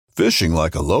Fishing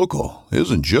like a local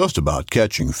isn't just about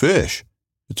catching fish.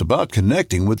 It's about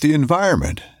connecting with the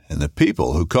environment and the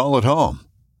people who call it home.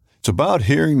 It's about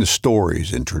hearing the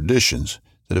stories and traditions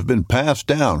that have been passed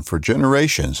down for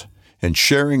generations and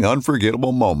sharing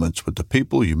unforgettable moments with the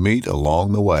people you meet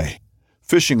along the way.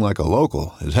 Fishing like a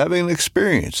local is having an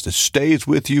experience that stays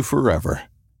with you forever.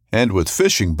 And with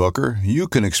Fishing Booker, you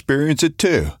can experience it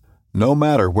too, no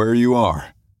matter where you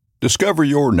are. Discover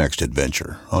your next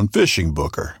adventure on Fishing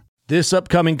Booker. This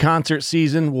upcoming concert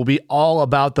season will be all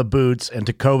about the boots, and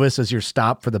Tecovas is your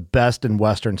stop for the best in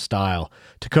Western style.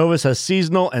 Tecovas has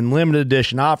seasonal and limited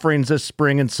edition offerings this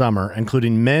spring and summer,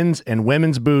 including men's and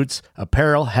women's boots,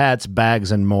 apparel, hats,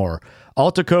 bags, and more.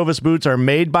 All Tecovas boots are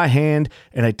made by hand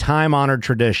in a time-honored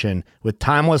tradition with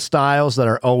timeless styles that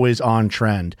are always on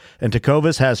trend. And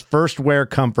Tecovas has first wear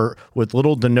comfort with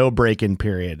little to no break-in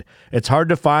period. It's hard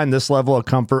to find this level of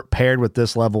comfort paired with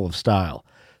this level of style.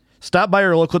 Stop by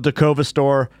your local Tecovas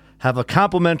store, have a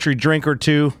complimentary drink or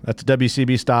two, that's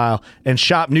WCB style, and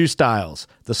shop new styles.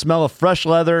 The smell of fresh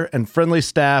leather and friendly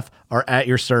staff are at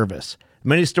your service.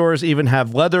 Many stores even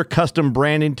have leather custom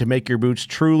branding to make your boots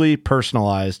truly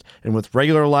personalized. And with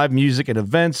regular live music and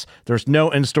events, there's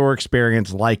no in-store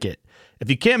experience like it.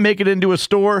 If you can't make it into a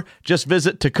store, just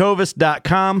visit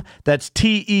tecovas.com. That's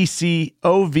TECOVAS.com.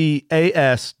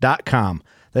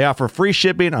 They offer free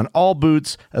shipping on all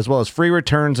boots, as well as free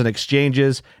returns and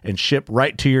exchanges, and ship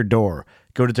right to your door.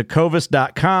 Go to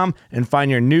tecovas.com and find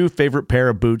your new favorite pair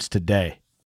of boots today.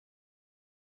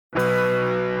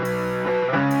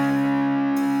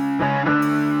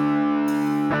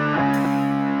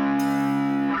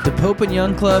 The Pope and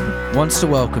Young Club wants to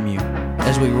welcome you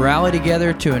as we rally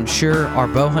together to ensure our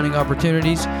bow hunting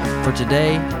opportunities for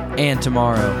today and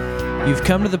tomorrow. You've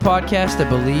come to the podcast that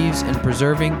believes in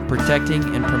preserving, protecting,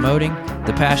 and promoting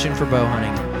the passion for bow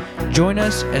hunting. Join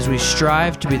us as we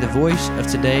strive to be the voice of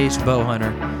today's bow hunter.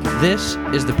 This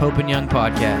is the Pope and Young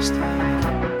Podcast.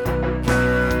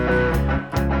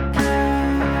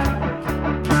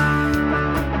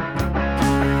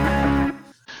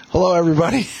 Hello,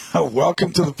 everybody.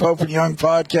 Welcome to the Pope and Young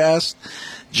Podcast.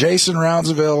 Jason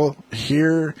Roundsville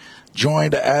here,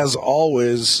 joined as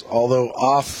always, although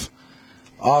off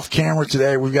camera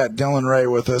today. We've got Dylan Ray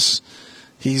with us.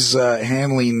 He's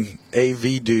handling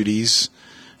AV duties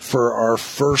for our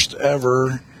first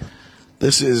ever.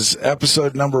 This is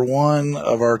episode number 1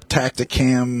 of our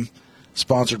Tacticam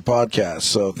sponsored podcast.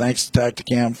 So thanks to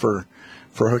Tacticam for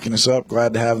hooking us up.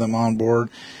 Glad to have them on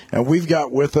board. And we've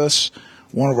got with us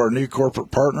one of our new corporate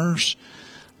partners.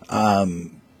 I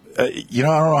don't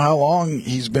know how long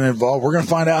he's been involved. We're going to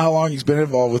find out how long he's been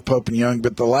involved with Pope and Young,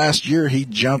 but the last year he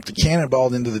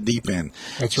cannonballed into the deep end.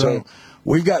 That's right. So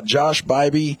we've got Josh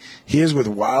Bybee. He is with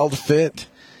Wild Fit.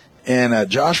 And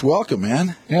Josh, welcome,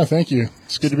 man. Yeah, thank you.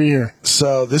 It's good to be here.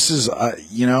 So this is, I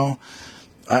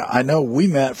know we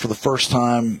met for the first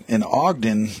time in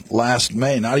Ogden last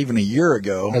May, not even a year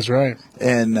ago. That's right.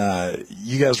 And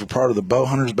you guys were part of the Bow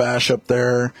Hunters Bash up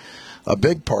there, a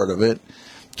big part of it.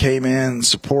 Came in,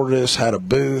 supported us, had a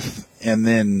booth, and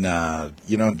then,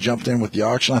 jumped in with the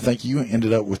auction. I think you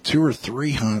ended up with 2 or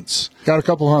 3 hunts. Got a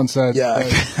couple hunts. It was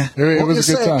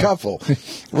a good time. A couple.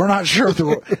 We're not sure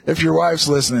if your wife's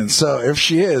listening. So if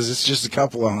she is, it's just a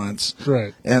couple of hunts.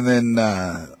 Right. And then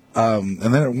at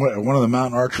one of the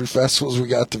mountain archery festivals we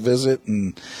got to visit.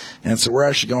 And so we're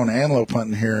actually going antelope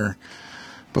hunting here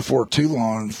before too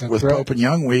long with Pope and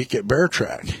Young Week at Bear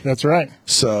Track. That's right.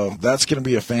 So that's going to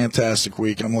be a fantastic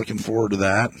week. I'm looking forward to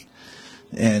that.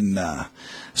 And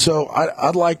so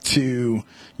I'd like to,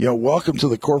 welcome to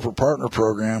the Corporate Partner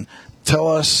Program. Tell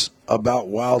us about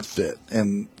Wild Fit.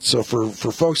 And so for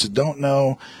folks that don't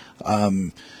know,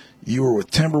 you were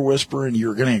with Timber Whisperer and you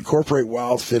were going to incorporate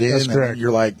Wild Fit in. That's correct. And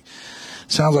you're like,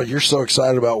 sounds like you're so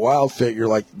excited about Wild Fit. You're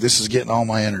like, this is getting all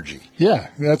my energy. Yeah,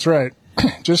 that's right.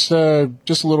 Just a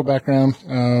little background.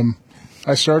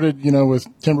 I started, with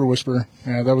Timber Whisperer.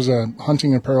 That was a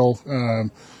hunting apparel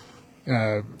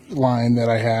line that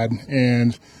I had,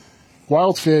 and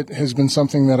Wild Fit has been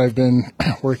something that I've been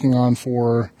working on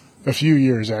for a few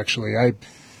years. Actually,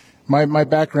 my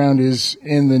background is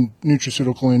in the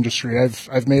nutraceutical industry.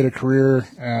 I've made a career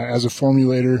as a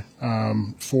formulator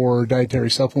for dietary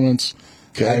supplements.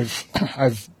 Okay.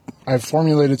 I've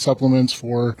formulated supplements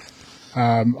for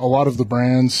a lot of the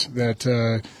brands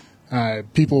that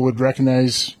people would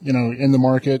recognize, in the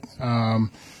market.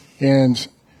 And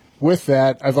with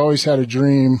that, I've always had a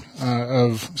dream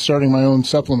of starting my own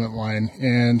supplement line.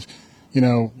 And,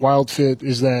 Wild Fit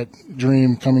is that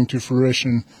dream coming to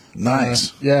fruition.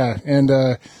 Nice. Yeah. And,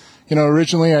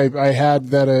 originally I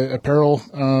had that apparel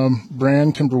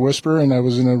brand, Timber Whisperer, and I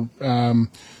was in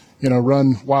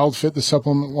run Wild Fit, the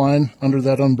supplement line, under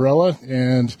that umbrella.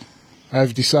 And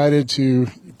I've decided to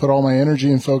put all my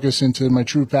energy and focus into my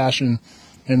true passion,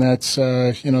 and that's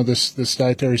this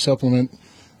dietary supplement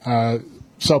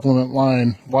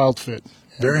line, Wild Fit.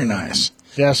 Very nice.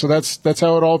 Yeah, so that's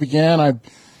how it all began.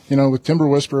 With Timber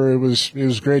Whisperer, it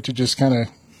was great to just kind of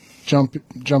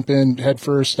jump in head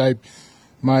first.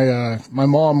 My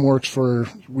mom works for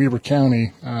Weber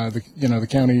County, the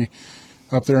county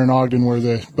up there in Ogden where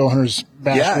the Bowhunters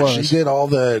Bash was. Yeah, she did all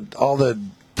the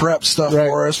prep stuff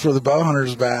for us for the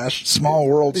Bowhunters Bash. Small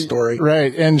world story.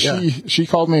 Right, and she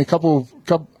called me a couple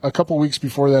weeks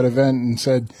before that event and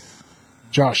said,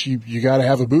 Josh, you got to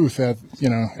have a booth at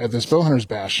this Bowhunters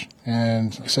Bash.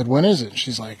 And I said, when is it?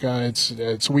 She's like,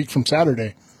 it's a week from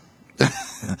Saturday. I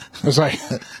was like,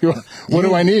 what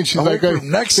do I need? She's like,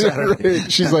 next Saturday.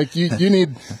 She's like, you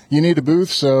need a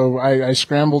booth. So I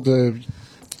scrambled to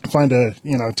find a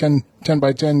 10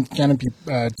 by 10 canopy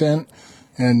tent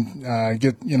and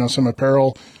get some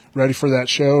apparel ready for that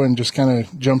show, and just kind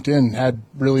of jumped in. Had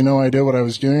really no idea what I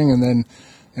was doing, and then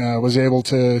was able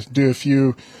to do a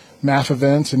few MAF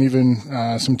events and even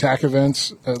some TAC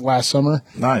events last summer.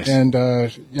 Nice. And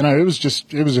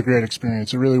it was a great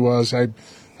experience. It really was. I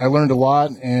learned a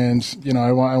lot, and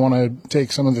I want to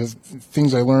take some of the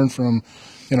things I learned from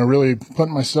really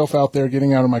putting myself out there,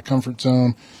 getting out of my comfort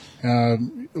zone,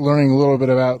 learning a little bit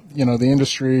about the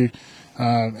industry,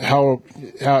 how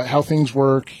things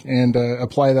work, and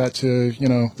apply that to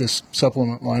this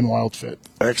supplement line, Wild Fit.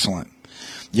 Excellent.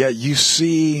 Yeah, you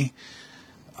see,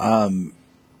 I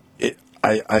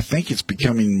think it's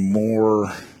becoming more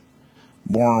and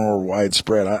more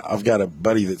widespread. I've got a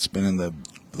buddy that's been in the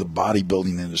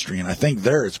bodybuilding industry, and I think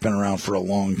it's been around for a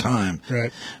long time.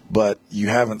 Right. But you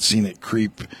haven't seen it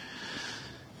creep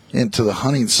into the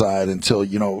hunting side until,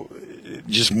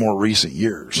 just more recent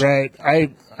years. Right.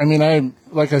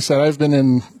 Like I said, I've been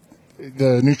in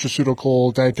the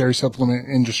nutraceutical dietary supplement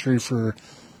industry for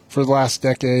the last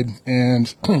decade, and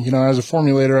as a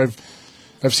formulator,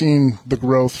 I've seen the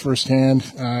growth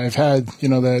firsthand. I've had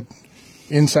that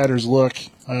insider's look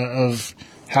of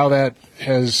how that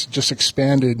has just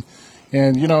expanded.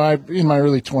 And in my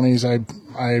early 20s, I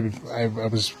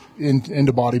was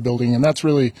into bodybuilding, and that's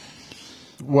really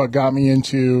what got me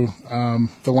into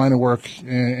the line of work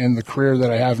and the career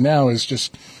that I have now, is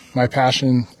just my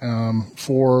passion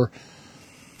for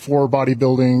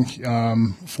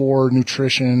bodybuilding, for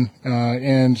nutrition,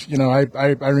 and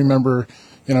I remember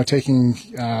taking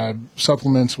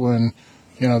supplements when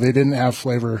they didn't have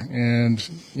flavor, and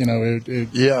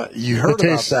yeah, you heard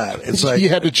about that. It's like you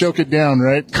had to choke it down,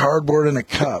 right? Cardboard in a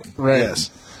cup. Right. Yes.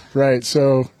 Right.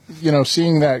 So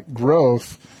seeing that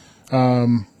growth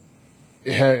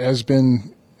has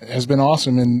been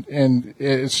awesome, and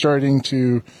it's starting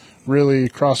to really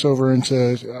cross over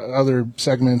into other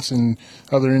segments and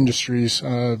other industries,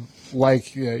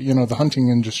 like the hunting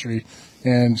industry.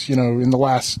 And in the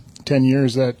last 10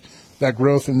 years, that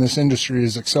growth in this industry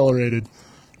has accelerated,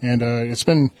 and it's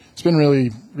been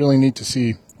really, really neat to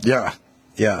see. Yeah.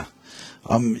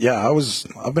 I've been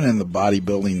in the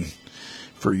bodybuilding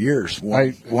for years,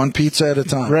 one pizza at a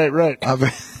time. Right.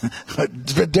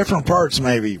 Different parts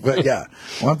maybe, but yeah,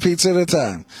 one pizza at a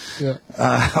time. Yeah.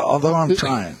 Although I'm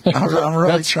trying, I'm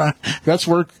really trying. That's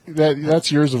work.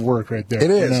 That's years of work right there. It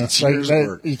is. It's years of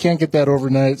work. You can't get that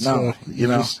overnight. No,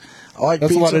 so I like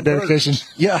that's pizza a lot of dedication.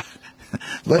 Yeah,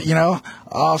 but I'll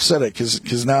offset it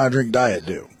because now I drink Diet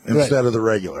Dew instead of the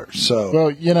regular. So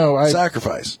I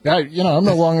sacrifice. I'm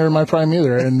no longer in my prime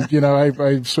either, and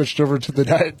I switched over to the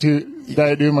Diet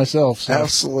Dew myself. So.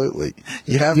 Absolutely,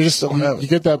 you get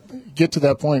to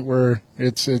that point where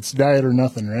it's diet or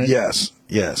nothing, right? Yes.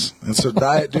 And so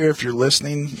Diet Dew, if you're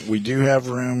listening, we do have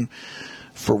room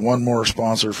for one more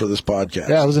sponsor for this podcast.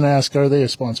 Yeah, I was going to ask, are they a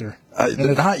sponsor?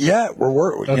 Not yet.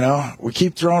 We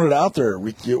keep throwing it out there.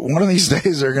 One of these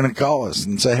days they're going to call us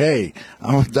and say, "Hey,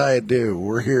 I'm with Diet Dew.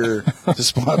 We're here to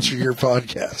sponsor your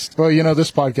podcast." Well,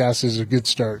 this podcast is a good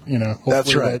start. Hopefully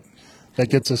that's right. That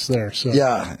gets us there. So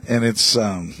yeah, and it's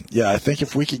I think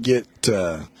if we could get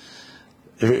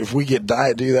if we get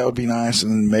Diet Dew, that would be nice,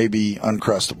 and then maybe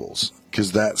Uncrustables,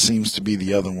 because that seems to be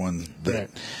the other one that. Right.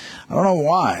 I don't know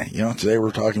why. Today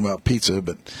we're talking about pizza,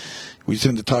 but we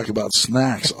tend to talk about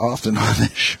snacks often on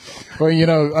this show. Well,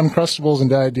 Uncrustables and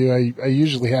Diet Dew, I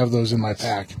usually have those in my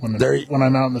pack when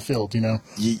I'm out in the field, You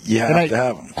have to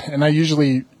have them. And I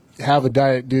usually have a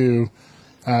Diet Dew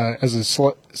as a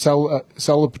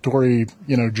celebratory,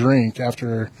 drink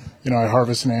after, I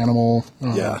harvest an animal.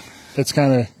 Yeah. That's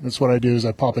what I do is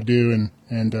I pop a dew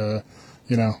and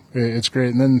it's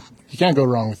great. And then you can't go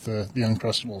wrong with the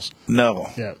Uncrustables. No.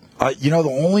 Yeah.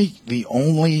 The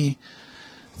only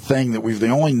thing the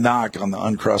only knock on the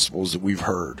Uncrustables that we've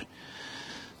heard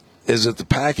is that the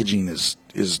packaging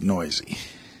is noisy.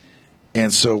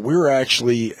 And so we were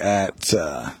actually at,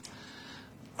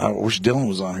 I wish Dylan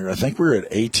was on here. I think we were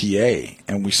at ATA,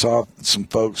 and we saw some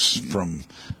folks from,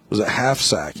 was it Half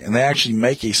Sack? And they actually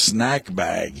make a snack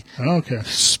bag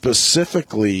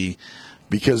specifically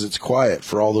because it's quiet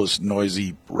for all those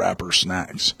noisy wrapper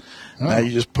snacks. Oh. Now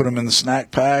you just put them in the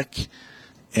snack pack,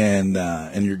 and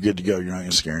you're good to go. You're not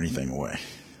going to scare anything away.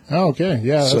 Oh, okay.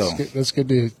 Yeah, that's good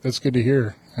to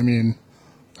hear. I mean,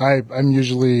 I'm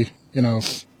usually,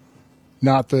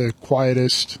 not the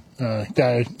quietest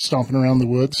guy stomping around the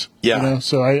woods. Yeah.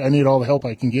 So I need all the help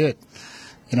I can get.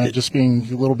 Just being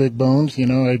a little big boned,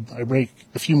 I break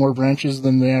a few more branches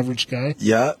than the average guy.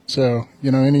 Yeah. So,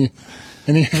 any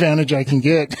advantage I can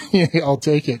get, I'll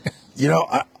take it.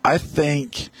 I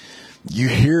think you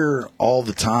hear all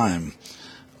the time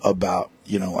about,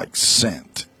 like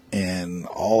scent and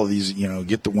all of these,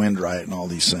 get the wind right and all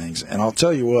these things. And I'll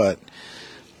tell you what,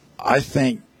 I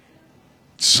think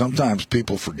sometimes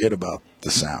people forget about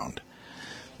the sound.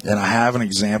 And I have an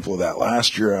example of that.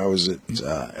 Last year I was at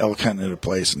elk hunting at a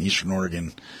place in Eastern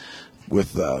Oregon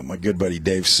with my good buddy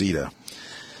Dave Sita.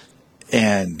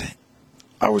 And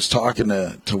I was talking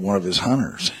to one of his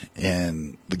hunters,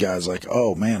 and the guy's like,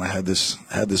 "Oh man, I had this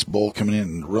bull coming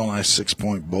in, real nice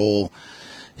 6-point bull.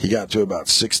 He got to about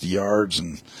 60 yards,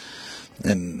 and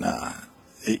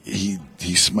he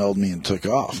smelled me and took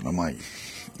off." And I'm like,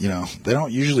 they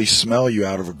don't usually smell you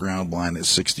out of a ground blind at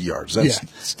 60 yards.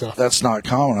 That's not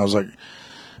common. I was like,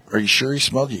 "Are you sure he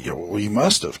smelled you?" Well, he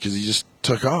must have, because he just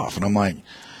took off. And I'm like,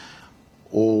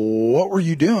 "Well, what were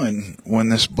you doing when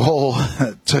this bull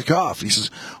took off?" He says,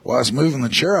 "Well, I was moving the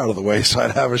chair out of the way so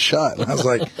I'd have a shot." And I was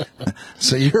like,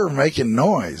 "So you were making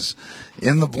noise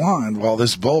in the blind while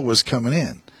this bull was coming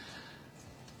in?"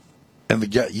 And the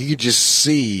guy, you could just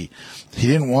see, he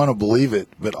didn't want to believe it,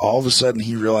 but all of a sudden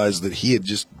he realized that he had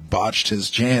just botched his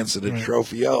chance at a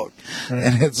trophy elk. Right.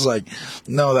 And it's like,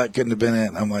 no, that couldn't have been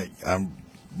it. I'm like, I'm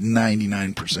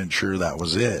 99% sure that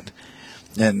was it.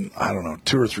 And I don't know,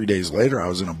 2 or 3 days later, I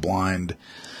was in a blind.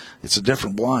 It's a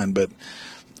different blind, but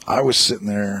I was sitting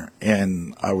there,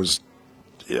 and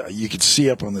you could see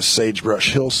up on the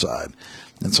sagebrush hillside.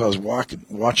 And so I was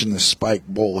watching this spike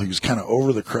bull. He was kind of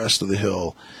over the crest of the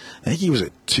hill. I think he was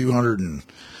at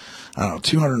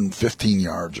 215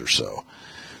 yards or so.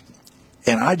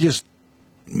 And I just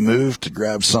moved to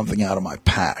grab something out of my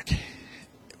pack. It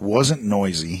wasn't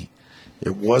noisy.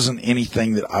 It wasn't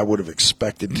anything that I would have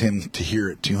expected him to hear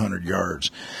at 200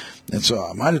 yards. And so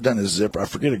I might have done his zipper. I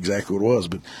forget exactly what it was,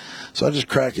 but so I just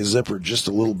cracked his zipper just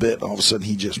a little bit, and all of a sudden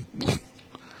he just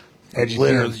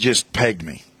literally just pegged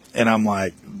me. And I'm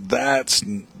like, that's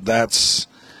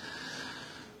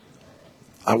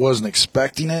I wasn't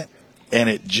expecting it, and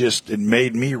it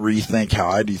made me rethink how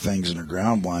I do things in a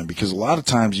ground blind, because a lot of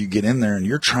times you get in there and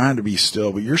you're trying to be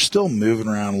still, but you're still moving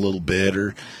around a little bit,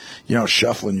 or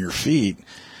shuffling your feet.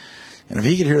 And if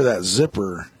he could hear that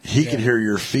zipper, he could hear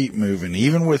your feet moving.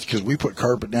 Even because we put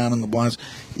carpet down in the blinds,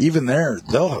 even there,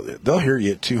 they'll hear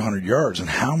you at 200 yards. And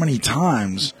how many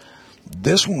times,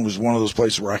 this one was one of those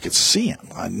places where I could see him.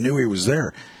 I knew he was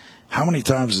there. How many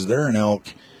times is there an elk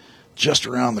just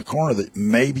around the corner that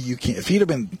maybe you can't? If he'd have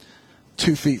been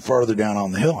 2 feet farther down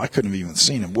on the hill, I couldn't have even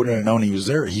seen him. Wouldn't have known he was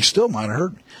there. He still might have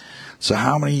heard me. So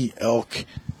how many elk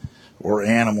or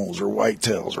animals or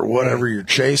whitetails or whatever you're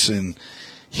chasing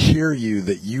hear you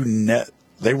that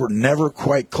they were never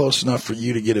quite close enough for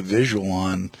you to get a visual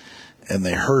on, and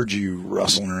they heard you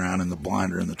rustling around in the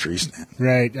blind or in the tree stand?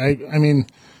 Right. I mean,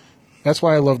 that's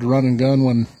why I love to run and gun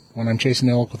when I'm chasing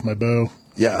elk with my bow.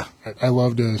 Yeah. I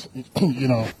love to,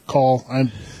 call.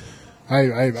 I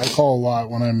call a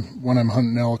lot when I'm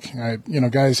hunting elk.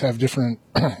 Guys have different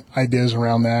ideas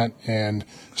around that and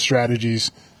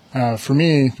strategies. For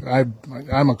me,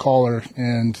 I'm a caller,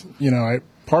 and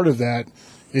part of that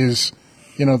is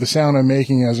the sound I'm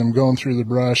making as I'm going through the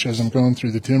brush, as I'm going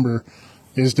through the timber,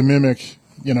 is to mimic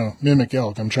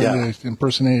elk. I'm trying to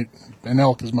impersonate an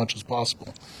elk as much as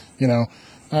possible. The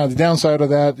downside of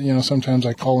that, sometimes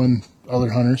I call in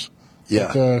other hunters.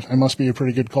 Yeah. But, I must be a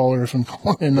pretty good caller if I'm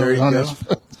calling in other hunters.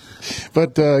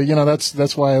 But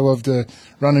that's why I love to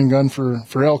run and gun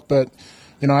for elk. But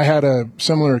I had a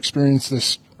similar experience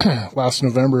this last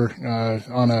November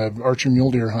on a archery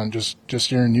mule deer hunt just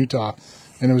here in Utah,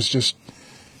 and it was just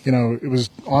it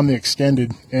was on the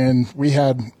extended, and we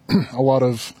had a lot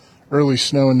of early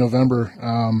snow in November.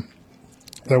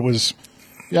 There was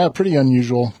pretty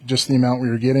unusual, just the amount we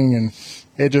were getting, and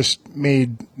it just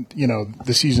made,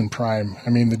 the season prime. I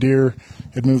mean, the deer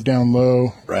had moved down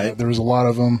low. Right. There was a lot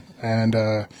of them, and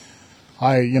the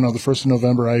 1st of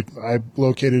November, I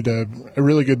located a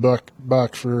really good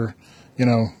buck for,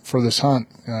 for this hunt.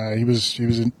 He was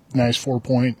a nice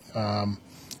 4-point,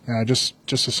 just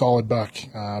a solid buck,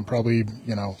 probably,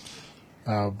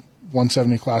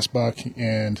 170 class buck,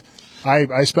 and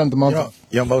I spent the month.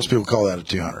 Most people call that a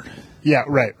 200. Yeah,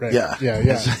 right. Yeah.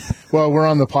 Well, we're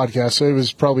on the podcast, so it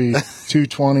was probably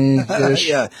 220-ish.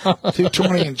 Yeah,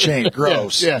 220 and change,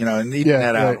 gross. Yeah. And even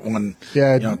that out when,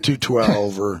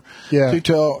 212 or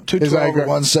 212 or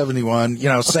 171,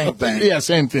 same thing. Yeah,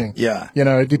 same thing. Yeah.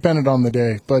 It depended on the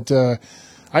day. But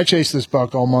I chased this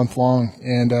buck all month long,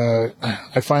 and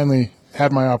I finally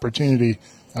had my opportunity.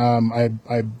 I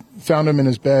found him in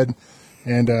his bed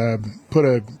and put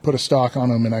a stock on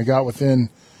him, and I got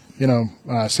within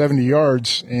 70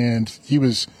 yards, and he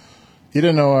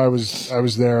didn't know I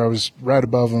was there. I was right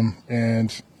above him,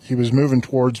 and he was moving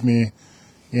towards me,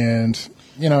 and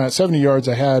at 70 yards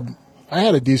I had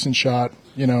a decent shot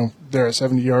there at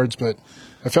 70 yards, but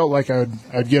I felt like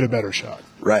I'd get a better shot.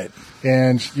 Right.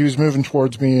 And he was moving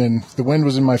towards me, and the wind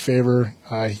was in my favor.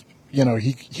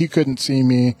 He couldn't see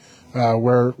me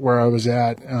where I was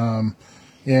at,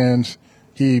 and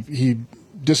he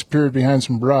disappeared behind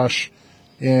some brush,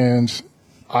 and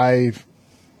I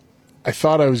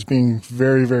thought I was being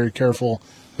very, very careful,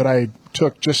 but I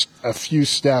took just a few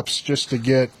steps just to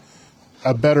get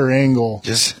a better angle.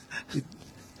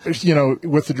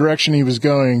 With the direction he was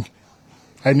going,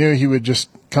 I knew he would just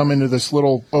come into this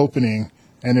little opening,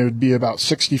 and it would be about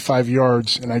 65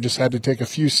 yards, and I just had to take a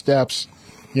few steps,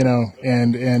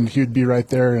 and he would be right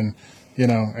there, and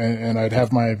and I'd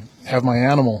have my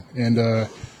animal, and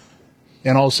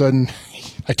all of a sudden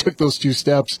I took those 2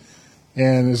 steps,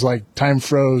 and it was like time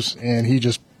froze, and he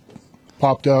just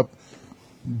popped up,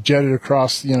 jetted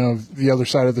across the other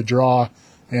side of the draw,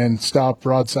 and stopped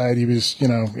broadside. He was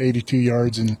 82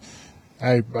 yards, and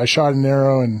I shot an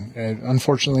arrow, and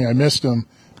unfortunately I missed him,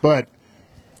 but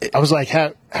I was like,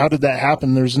 how did that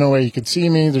happen? There's no way he could see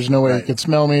me. There's no way he could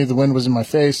smell me. The wind was in my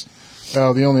face.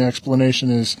 The only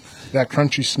explanation is that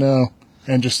crunchy snow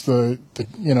and just the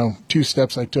 2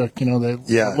 steps I took,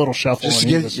 that little shuffle.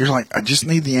 You're like, I just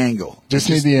need the angle. Just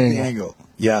need the angle.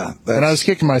 Yeah. And I was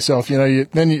kicking myself,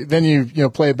 then you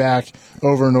play it back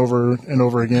over and over and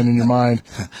over again in your mind.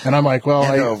 And I'm like, well,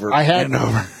 I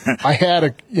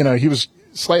had he was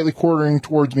slightly quartering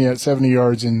towards me at 70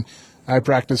 yards, and I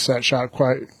practiced that shot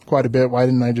quite a bit. Why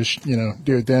didn't I just,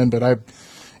 do it then? But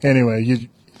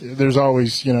there's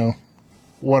always,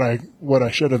 what I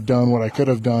should have done, what I could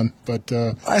have done. But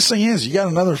last thing is, you got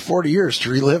another 40 years to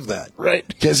relive that, right?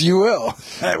 Because you will.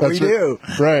 We do.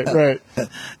 Right.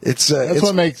 That's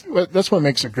what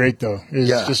makes it great, though. Is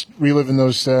just reliving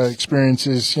those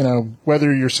experiences.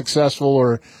 Whether you're successful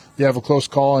or you have a close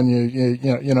call and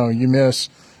you miss.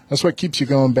 That's what keeps you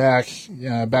going back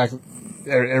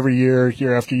every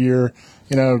year after year.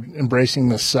 Embracing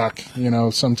the suck.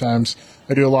 Sometimes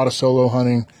I do a lot of solo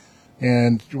hunting.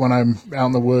 And when I'm out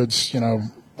in the woods,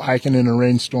 hiking in a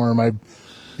rainstorm, I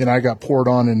got poured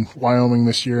on in Wyoming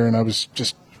this year, and I was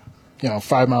just,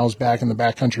 5 miles back in the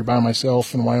backcountry by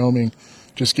myself in Wyoming,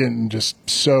 just getting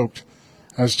soaked.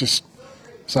 It's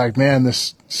like, man,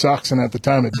 this sucks. And at the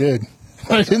time it did.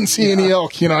 I didn't see any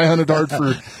elk. I hunted hard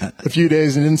for a few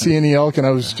days and didn't see any elk, and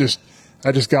I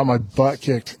just got my butt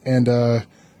kicked. And,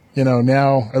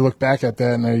 now I look back at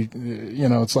that, and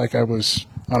it's like I was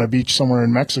on a beach somewhere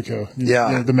in Mexico.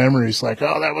 The memories, like,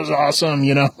 oh, that was awesome,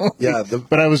 Yeah.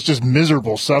 But I was just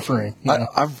miserable, suffering.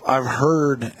 I've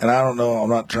heard, and I don't know, I'm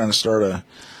not trying to start a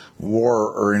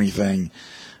war or anything,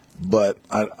 but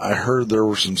I heard there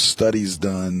were some studies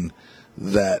done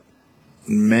that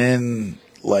men,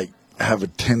 have a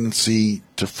tendency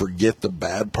to forget the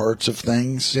bad parts of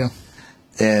things. Yeah.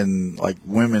 And,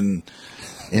 women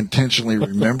intentionally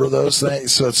remember those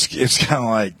things. So it's kind of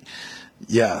like,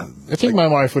 yeah. I think my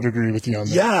wife would agree with you on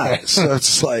that. Yeah. So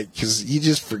it's like, because you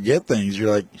just forget things.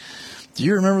 You're like, do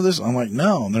you remember this? I'm like,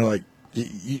 no. And they're like,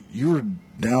 you were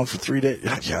down for 3 days.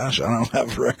 Gosh, I don't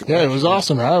have a recollection. Yeah, it was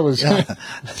awesome. I was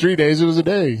 3 days. It was a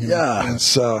day. Yeah.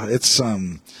 So it's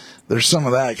there's some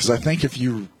of that, because I think if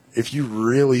you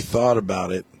really thought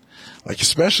about it,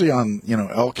 especially on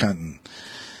elk hunting,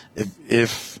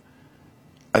 if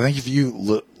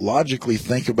you logically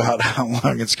think about how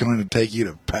long it's going to take you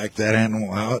to pack that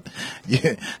animal out,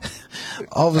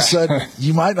 all of a sudden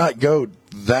you might not go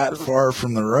that far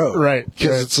from the road, right?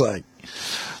 Because it's like,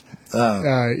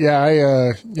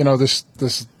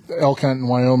 this elk hunt in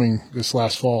Wyoming this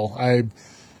last fall, I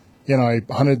I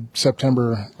hunted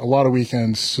September a lot of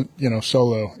weekends,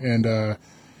 solo, and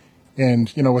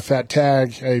with that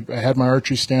tag, I had my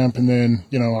archery stamp, and then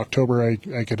October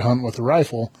I could hunt with a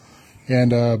rifle,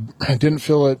 and I didn't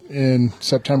fill it in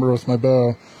September with my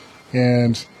bow,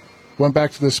 and went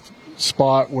back to this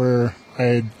spot where I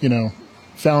had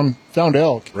found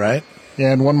elk. Right.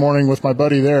 And one morning with my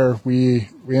buddy there, I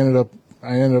ended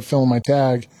up filling my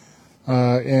tag,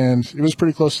 and it was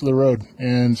pretty close to the road,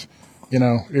 and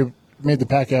it made the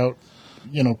pack out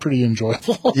pretty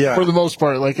enjoyable for the most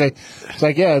part.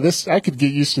 It's I could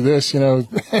get used to this,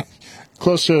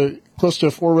 close to a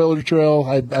 4-wheeler trail.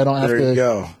 I don't have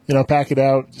to pack it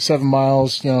out 7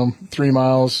 miles, 3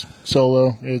 miles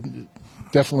solo. It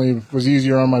definitely was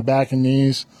easier on my back and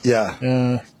knees.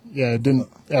 Yeah. It didn't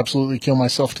absolutely kill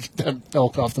myself to get that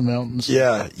elk off the mountains.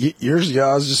 Yeah. Years ago,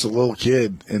 I was just a little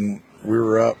kid, and we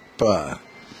were up,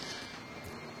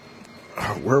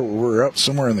 we're up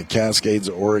somewhere in the Cascades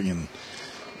of Oregon,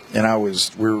 and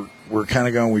we're kind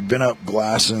of going. We'd been up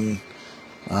glassing,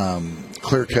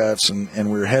 clear cuts,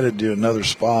 and we were headed to another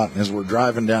spot. And as we're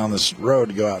driving down this road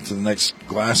to go out to the next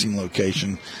glassing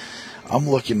location, I'm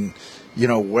looking,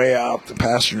 way out the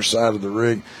passenger side of the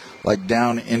rig, like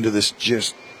down into this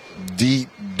just deep,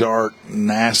 dark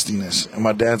nastiness. And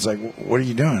my dad's like, "What are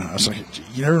you doing?" I was like,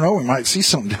 "You never know, we might see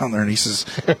something down there." And he says,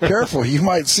 "Careful, you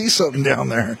might see something down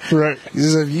there." Right. He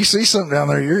says, "If you see something down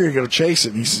there, you're going to go chase it."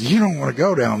 And he says, "You don't want to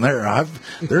go down there.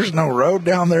 There's no road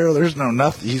down there. There's no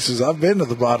nothing." He says, "I've been to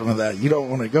the bottom of that. You don't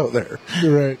want to go there."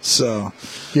 You're right. So,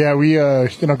 yeah, we,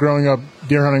 growing up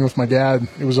deer hunting with my dad,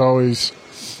 it was always,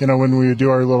 when we would do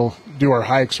our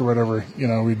hikes or whatever,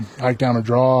 we'd hike down a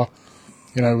draw.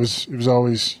 It was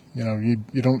always, you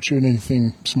don't shoot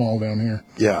anything small down here.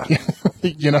 Yeah.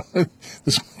 The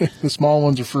small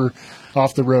ones are for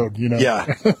off the road, Yeah.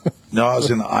 No, I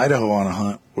was in Idaho on a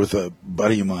hunt with a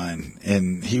buddy of mine,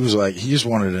 and he was like, he just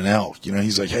wanted an elk.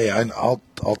 He's like, "Hey, I'll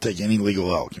take any legal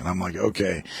elk." And I'm like,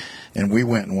 "Okay." And we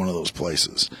went in one of those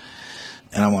places.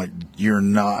 And I'm like, "You're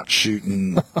not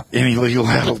shooting any legal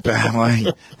elk." I'm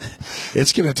like,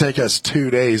 "It's going to take us 2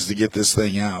 days to get this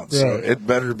thing out. So it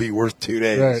better be worth 2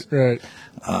 days." Right.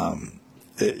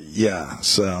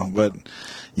 But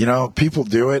people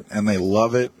do it and they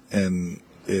love it, and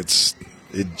it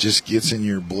just gets in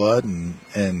your blood,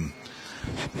 and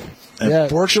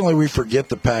fortunately we forget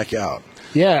to pack out.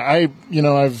 Yeah.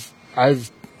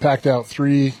 I've packed out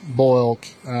 3 bull elk,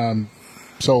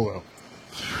 solo.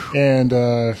 And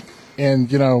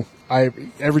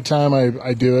every time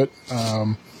I do it,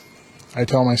 I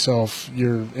tell myself,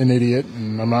 "You're an idiot,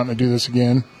 and I'm not going to do this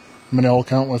again." I'm an elk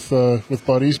hunt with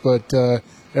buddies, but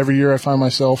every year I find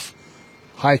myself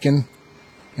hiking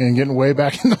and getting way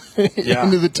back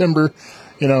into the timber,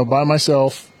 by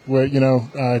myself, with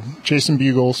chasing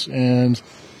bugles, and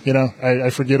I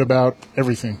forget about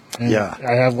everything. And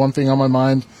I have one thing on my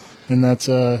mind, and that's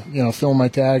filling my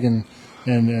tag and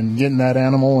getting that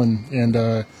animal, and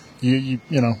I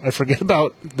forget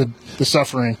about the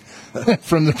suffering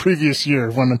from the previous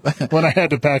year when I had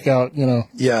to pack out an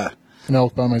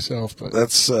elk by myself. But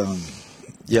that's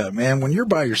man, when you're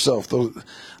by yourself,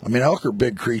 elk are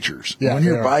big creatures. Yeah, when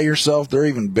you're by yourself, they're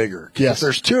even bigger. Yes. If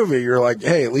there's 2 of you, you're like,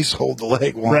 "Hey, at least hold the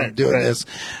leg while I'm doing this."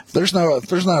 If there's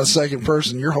not a second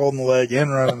person, you're holding the leg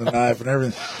and running the knife and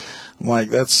everything. I'm like,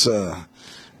 that's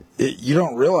you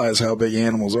don't realize how big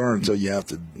animals are until you have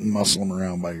to muscle them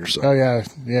around by yourself. Oh yeah.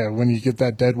 When you get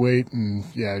that dead weight, and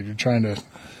you're trying to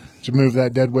move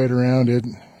that dead weight around, it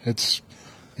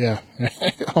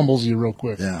humbles you real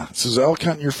quick. Yeah. So is elk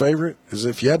hunting your favorite? Is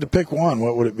if you had to pick one,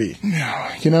 what would it be?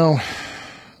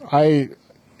 I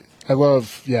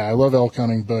love elk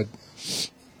hunting, but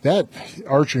that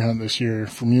archery hunt this year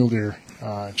for mule deer,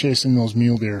 chasing those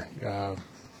mule deer,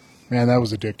 man, that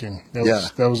was addicting.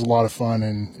 That was a lot of fun,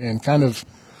 and kind of,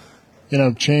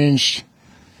 changed.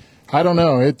 I don't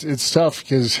know. It's tough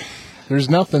because there's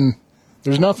nothing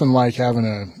like having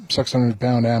a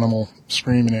 600-pound animal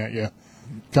screaming at you,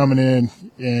 coming in,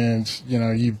 and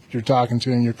you're talking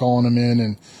to him, you're calling him in,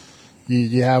 and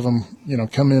you have them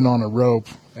come in on a rope.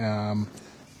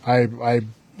 I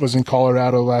was in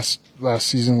Colorado last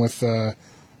season with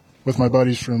my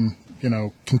buddies from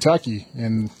Kentucky,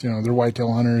 and they're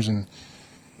whitetail hunters, and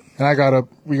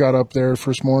we got up there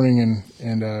first morning,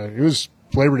 and it was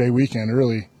Labor Day weekend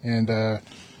early, and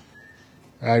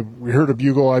we heard a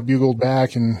bugle. I bugled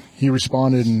back, and he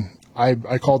responded, and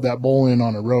I called that bull in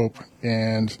on a rope,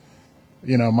 and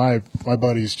my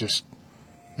buddies just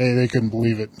they couldn't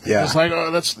believe it. Yeah, it's like,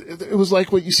 it was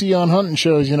like what you see on hunting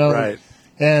shows, right?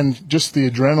 And just the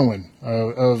adrenaline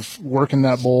of working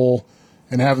that bull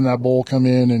and having that bull come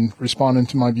in and responding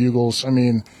to my bugles. I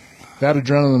mean, that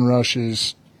adrenaline rush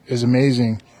is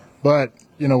amazing. But,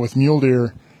 with mule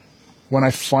deer, when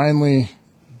I finally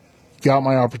got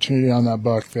my opportunity on that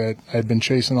buck that I'd been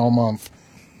chasing all month,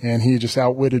 and he just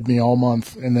outwitted me all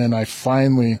month, and then I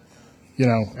finally,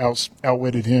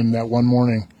 outwitted him that one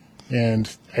morning,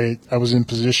 and I was in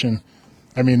position.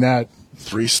 I mean, that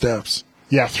 3 steps.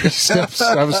 Yeah, 3 steps.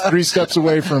 I was 3 steps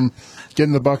away from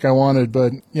getting the buck I wanted,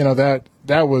 but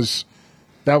that was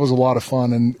a lot of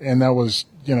fun, and that was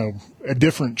a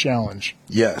different challenge.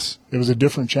 Yes, it was a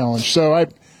different challenge. So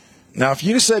now if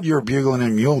you just said you were bugling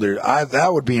in mule deer,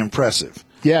 that would be impressive.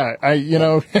 Yeah, I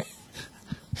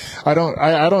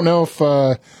don't know if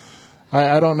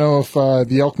I don't know if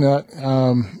the elk nut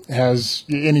has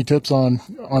any tips on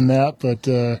that, but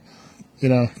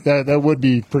that would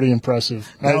be pretty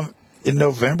impressive. Now, in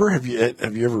November, have you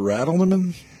ever rattled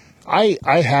them? I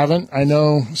haven't. I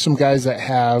know some guys that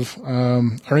have. I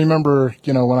remember,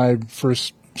 when I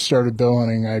first started bill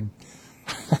hunting,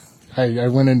 I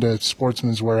went into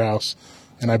Sportsman's Warehouse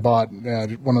and I bought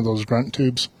one of those grunt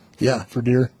tubes. For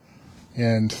deer,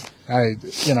 and I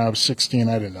was 16.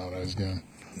 I didn't know what I was doing.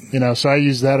 So I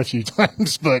used that a few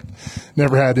times, but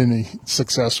never had any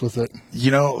success with it.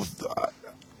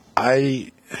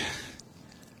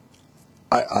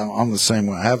 I'm the same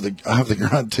way. I have the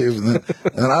grunt tube, and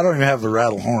then I don't even have the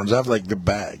rattle horns. I have like the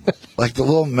bag, like the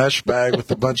little mesh bag with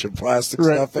a bunch of plastic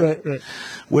stuff in it. Right.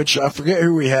 Which I forget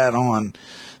who we had on.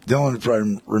 Dylan would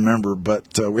probably remember,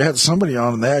 but we had somebody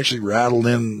on, and they actually rattled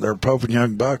in their Pope and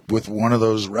Young buck with one of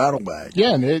those rattle bags.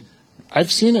 Yeah, and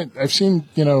I've seen it. I've seen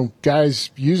guys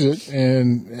use it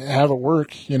and have it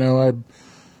work.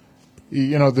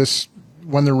 This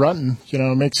when they're running,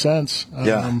 it makes sense.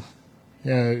 Yeah.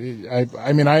 I've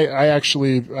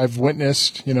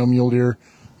witnessed, mule deer,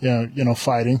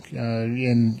 fighting,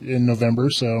 in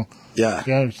November. So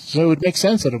so it would make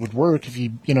sense that it would work if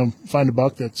you, find a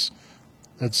buck that's,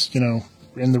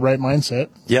 in the right mindset.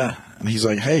 Yeah. And he's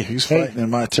like, hey, who's fighting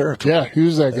in my territory? Yeah.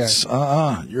 Who's that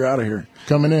guy? You're out of here.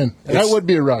 Coming in. And that would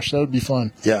be a rush. That would be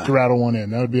fun. Yeah. To rattle one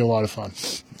in. That would be a lot of fun.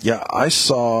 Yeah. I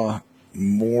saw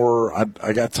more.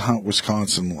 I got to hunt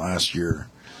Wisconsin last year,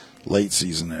 late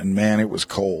season, and man, it was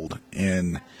cold,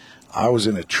 and I was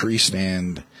in a tree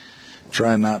stand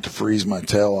trying not to freeze my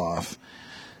tail off,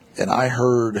 and I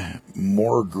heard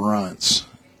more grunts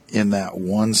in that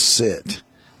one sit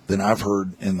than I've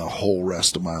heard in the whole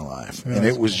rest of my life. And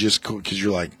it was just cool because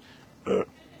you're like,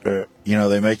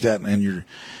 they make that, and you're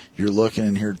looking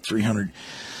and hear 300.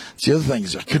 The other thing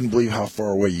is I couldn't believe how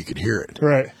far away you could hear it.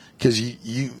 Right. Because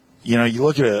you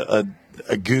look at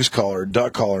a goose call or a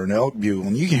duck call or an elk bugle,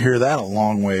 and you can hear that a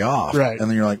long way off. Right. And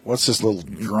then you're like, what's this little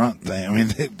grunt thing? I mean,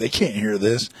 they can't hear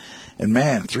this. And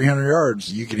man, 300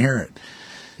 yards, you can hear it.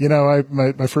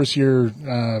 My first year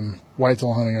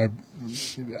whitetail hunting,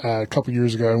 a couple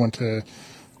years ago, I went to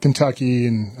Kentucky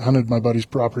and hunted my buddy's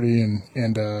property,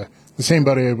 and the same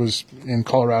buddy I was in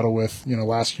Colorado with,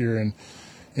 last year, and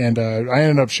I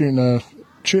ended up shooting a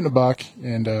buck,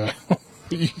 and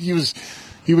he was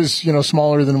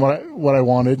smaller than what I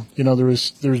wanted. There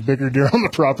was bigger deer on the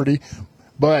property,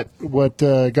 but what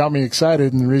got me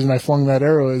excited, and the reason I flung that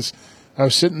arrow is I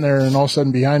was sitting there, and all of a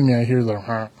sudden behind me I hear the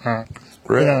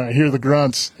I hear the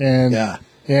grunts, and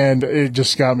it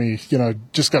just got me,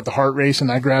 just got the heart racing.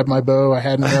 I grabbed my bow, I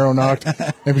had an arrow knocked,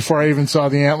 and before I even saw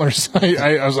the antlers,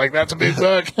 I was like, "That's a big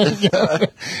buck." and he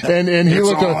it's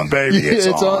looked on, baby,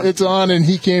 it's on, and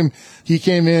he came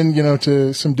in,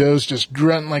 to some does just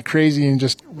grunting like crazy, and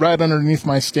just right underneath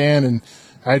my stand, and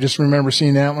I just remember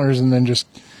seeing antlers, and then just,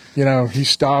 he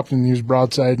stopped and he was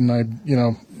broadside, and I,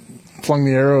 flung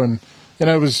the arrow, and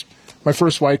it was my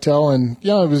first whitetail, and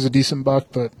it was a decent buck,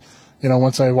 but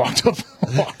once I walked up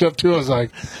to it, I was like,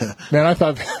 man, I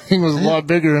thought that thing was a lot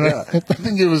bigger, and I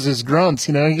think it was his grunts.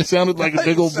 He sounded like a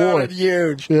big old boy.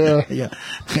 Huge. Yeah.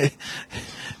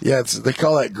 Yeah. They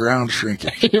call that ground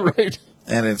shrinkage. Right.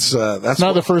 And it's that's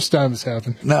not the first time it's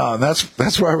happened. No,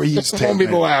 that's why we use tape. Won't be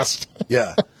the last.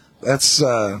 Yeah. That's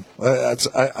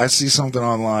I see something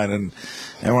online, and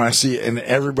when I see it, and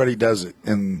everybody does it,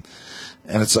 and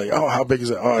it's like, oh, how big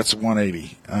is it? Oh, it's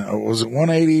 180. Was it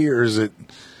 180 or is it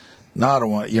not a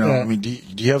one? I mean, do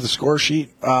you have the score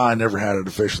sheet? I never had it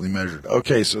officially measured.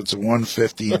 Okay, so it's a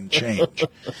 150 and change.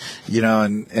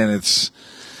 And it's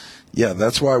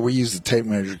that's why we use the tape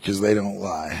measure, because they don't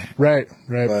lie. Right.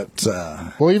 But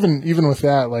well, even with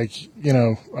that, like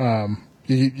you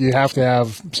have to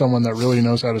have someone that really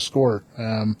knows how to score.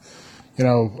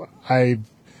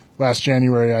 Last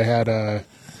January I had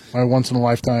my once in a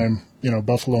lifetime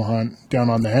buffalo hunt down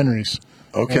on the Henrys.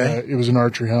 Okay. It was an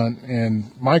archery hunt,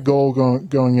 and my goal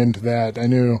going into that, I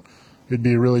knew it'd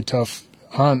be a really tough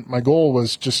hunt, my goal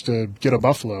was just to get a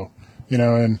buffalo,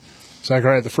 and it's like,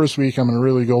 all right, the first week I'm going to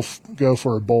really go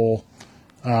for a bull.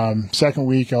 Second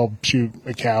week I'll shoot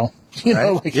a cow,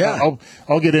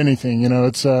 I'll get anything,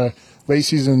 it's a late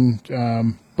season,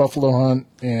 buffalo hunt,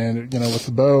 and, with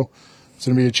the bow, it's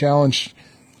going to be a challenge.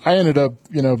 I ended up,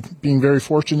 being very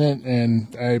fortunate,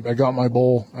 and I got my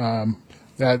bull,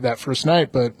 that first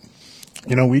night, but,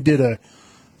 we did a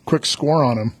quick score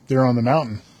on him there on the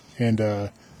mountain. And,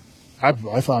 I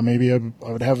thought maybe I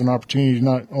would have an opportunity to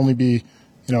not only be,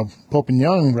 Pope and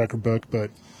Young record book,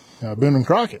 but Boone and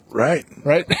Crockett. Right.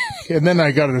 And then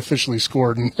I got it officially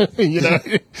scored. And, Let me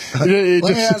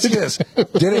ask you this.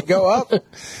 Did it go up?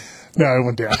 No, it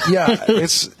went down. Yeah.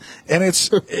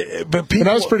 But people. And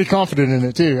I was pretty confident in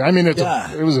it, too. I mean, it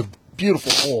was a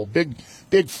beautiful bull,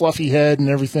 big fluffy head and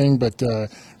everything, but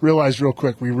realized real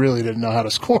quick we really didn't know how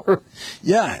to score.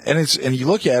 Yeah. And you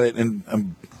look at it,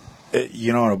 and,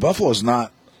 a buffalo is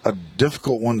not a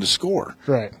difficult one to score.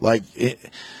 Right.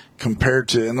 Compared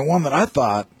to, and the one that I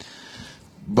thought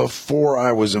before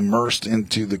I was immersed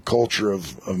into the culture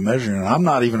of measuring, and I'm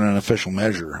not even an official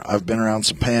measurer. I've been around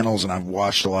some panels and I've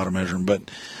watched a lot of measuring, but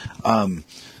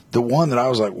the one that I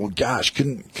was like, well, gosh,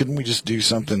 couldn't we just do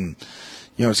something?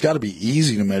 It's got to be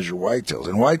easy to measure whitetails,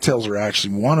 and whitetails are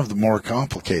actually one of the more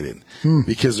complicated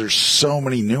because there's so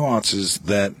many nuances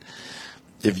that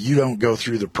if you don't go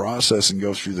through the process and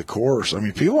go through the course, I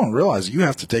mean, people don't realize you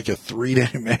have to take a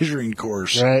 3-day measuring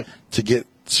course to get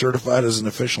certified as an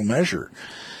official measurer.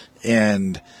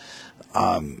 And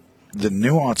the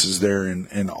nuances there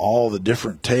and all the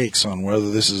different takes on whether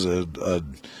this is a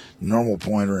normal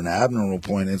point or an abnormal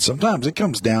point. And sometimes it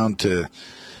comes down to,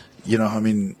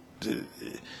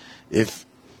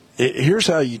 here's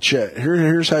how you check.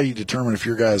 Here's how you determine if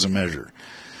your guy is a measurer.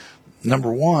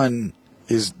 Number one,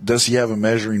 does he have a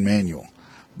measuring manual?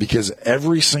 Because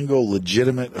every single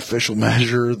legitimate official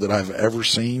measurer that I've ever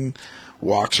seen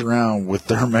walks around with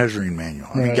their measuring manual.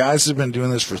 I mean, guys have been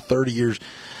doing this for 30 years.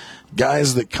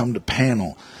 Guys that come to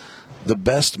panel, the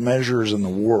best measurers in the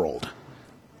world,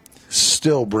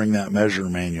 still bring that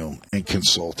measuring manual and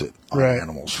consult it on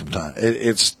animals from time.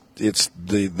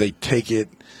 They take it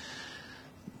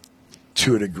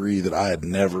to a degree that I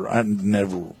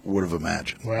never would have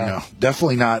imagined. Wow.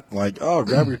 Definitely not like, oh,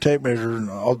 grab your tape measure and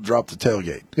I'll drop the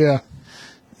tailgate. Yeah.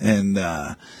 And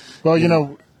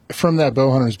from that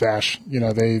bow hunters bash,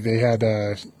 they had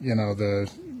the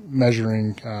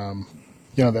measuring,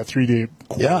 that 3-day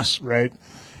course, right?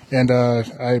 And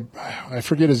I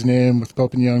forget his name with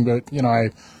Pope and Young, but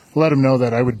I let him know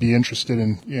that I would be interested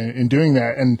in doing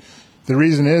that. And the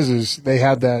reason is they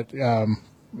had that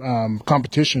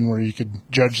competition where you could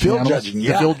judge field the animals. Judging,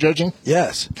 the field judging.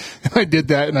 Yes. And I did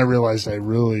that, and I realized I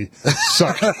really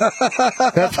sucked.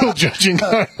 That field judging,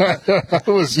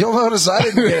 You'll notice I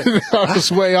didn't get it. I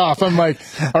was way off. I'm like,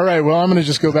 all right, well, I'm going to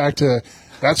just go back to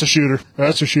that's a shooter.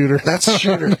 That's a shooter. That's a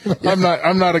shooter. Yeah.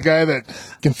 I'm not a guy that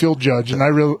can field judge, and I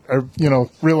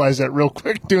realized that real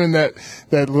quick doing that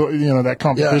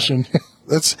competition. Yeah.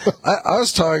 I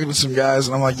was talking to some guys,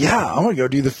 and I'm like, yeah, I'm going to go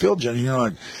do the field judging.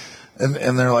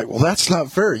 And they're like, well, that's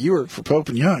not fair. You work for Pope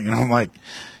and Young. And I'm like,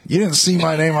 you didn't see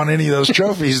my name on any of those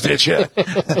trophies, did you?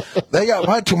 They got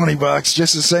my $20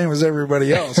 just the same as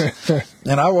everybody else.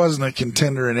 And I wasn't a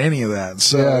contender in any of that.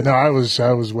 So yeah, no, I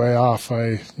was way off.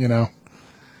 I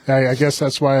guess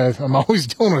that's why I'm always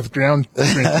dealing with ground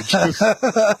shrinkage.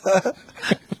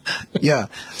 Yeah.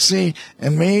 See,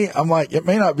 and me, I'm like, it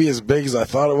may not be as big as I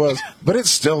thought it was, but it's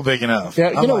still big enough.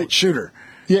 Yeah, I'm like, shooter.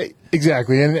 Yeah,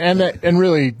 exactly. And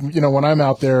really, when I'm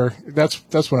out there,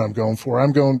 that's what I'm going for.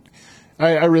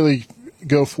 I really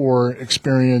go for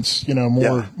experience,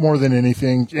 more than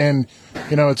anything. And,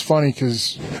 it's funny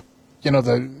because,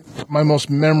 my most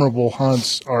memorable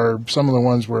hunts are some of the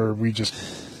ones where we just,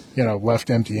 left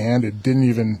empty-handed, didn't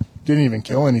even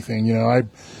kill anything. I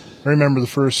remember the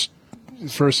first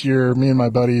year me and my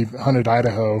buddy hunted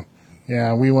Idaho.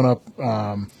 Yeah, we went up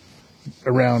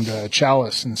around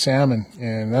Chalice and Salmon,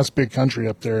 and that's big country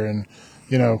up there. And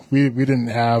we didn't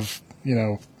have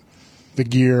the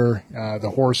gear,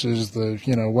 the horses, the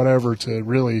whatever to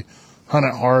really hunt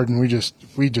it hard, and we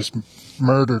just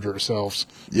murdered ourselves.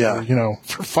 Yeah,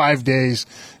 for 5 days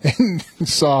and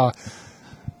saw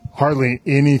hardly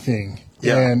anything.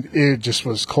 Yeah. And it just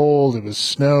was cold. It was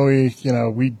snowy.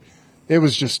 We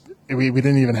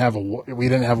didn't even have a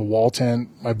wall tent.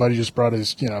 My buddy just brought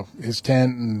his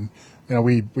tent, and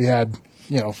we had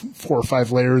 4 or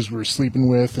 5 layers we were sleeping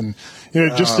with, and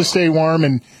just to stay warm.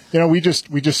 And we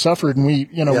just suffered, and we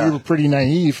were pretty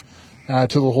naive to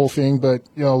the whole thing. But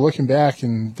looking back,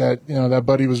 and that that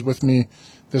buddy was with me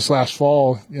this last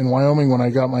fall in Wyoming when I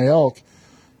got my elk.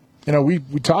 we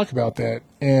talk about that,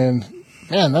 and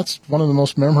man, that's one of the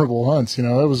most memorable hunts. It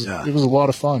was a lot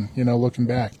of fun. Looking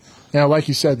back. Like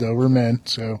you said though, we're men,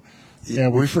 so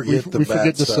we forget we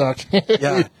forget to suck.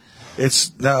 Yeah,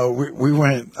 we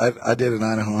went. I did an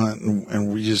Idaho hunt,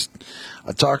 and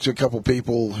I talked to a couple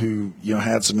people who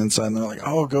had some insight, and they're like,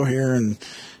 "Oh, go here and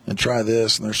try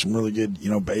this," and there's some really good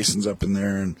basins up in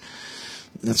there, and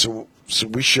so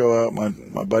we show up. My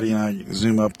buddy and I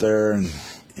zoom up there,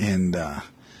 and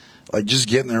like just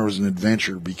getting there was an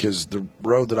adventure, because the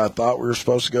road that I thought we were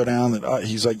supposed to go down,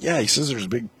 he's like, he says there's a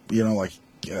big,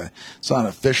 it's not an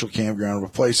official campground, but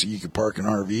a place that you could park an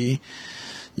RV,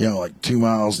 like 2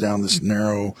 miles down this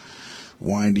narrow,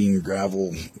 winding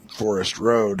gravel forest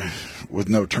road with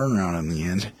no turnaround in the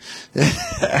end,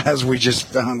 as we just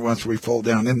found once we pulled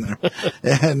down in there.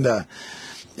 And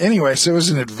anyway, so it was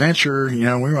an adventure. We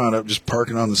wound up just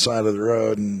parking on the side of the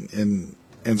road and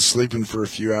sleeping for a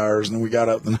few hours, and then we got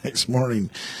up the next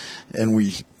morning, and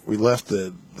we left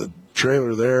the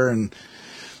trailer there, and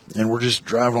we're just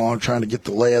driving along trying to get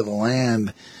the lay of the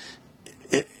land.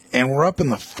 And we're up in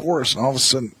the forest, and all of a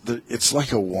sudden, it's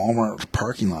like a Walmart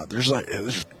parking lot. There's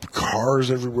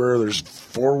cars everywhere. There's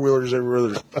four-wheelers everywhere.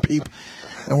 There's people.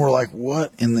 And we're like,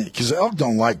 what in the – because elk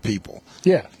don't like people.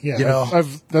 Yeah.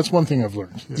 That's one thing I've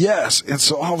learned. Yeah. Yes. And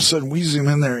so all of a sudden, we zoom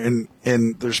in there, and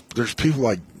there's people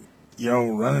like,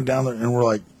 running down there, and we're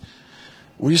like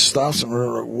 – we stopped, and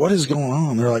we're like, what is going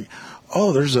on? They're like,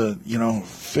 oh, there's a,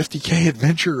 50K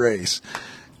adventure race.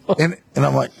 And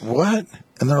I'm like, what?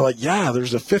 And they're like, yeah,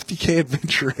 there's a 50K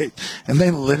adventure race. And they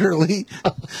literally,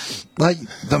 like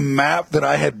the map that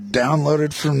I had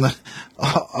downloaded from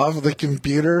off of the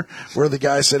computer, where the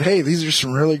guy said, hey, these are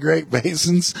some really great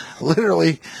basins.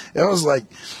 Literally, it was like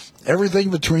everything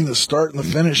between the start and the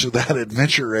finish of that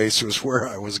adventure race was where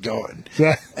I was going.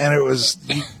 Yeah. And it was,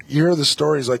 you hear the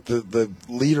stories, like the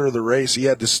leader of the race, he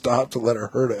had to stop to let a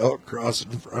herd of elk cross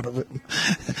in front of him.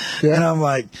 Yeah. And I'm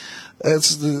like,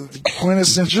 that's the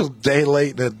quintessential day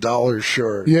late and $1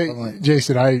 short. Yeah, like,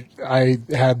 Jason, I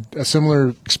had a similar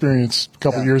experience a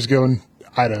couple years ago in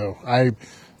Idaho. I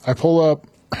pull up,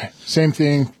 same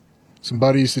thing. Some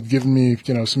buddies had given me,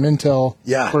 some intel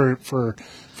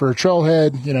for a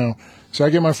trailhead, So I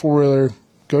get my four-wheeler,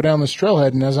 go down this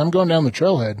trailhead, and as I'm going down the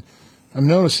trailhead, I'm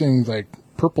noticing like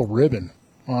purple ribbon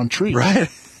on trees. Right.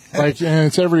 And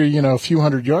it's every, few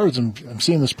hundred yards, I'm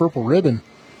seeing this purple ribbon,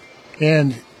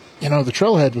 and the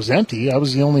trailhead was empty. I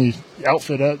was the only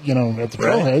outfit at the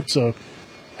trailhead. Right. So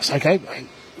it's like, I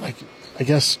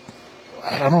guess,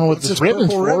 I don't know what this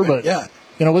ribbon's for, but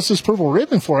what's this purple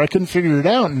ribbon for? I couldn't figure it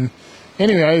out. And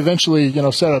anyway, I eventually,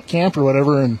 set up camp or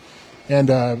whatever.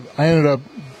 And I ended up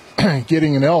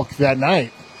getting an elk that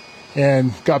night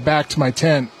and got back to my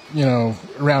tent,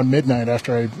 around midnight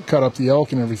after I cut up the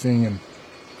elk and everything. And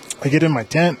I get in my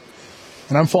tent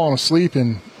and I'm falling asleep,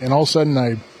 and all of a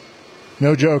sudden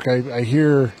no joke, I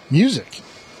hear music,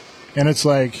 and it's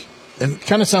like, and it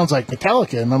kind of sounds like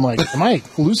Metallica, and I'm like, am I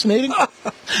hallucinating?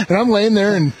 And I'm laying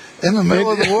there in the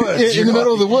middle of the woods. In the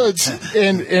middle of the woods,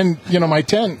 and my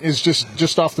tent is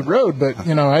just off the road, but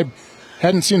I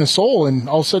hadn't seen a soul, and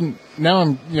all of a sudden now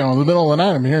I'm in the middle of the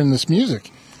night, I'm hearing this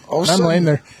music. All of a sudden, I'm laying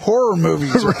there. Horror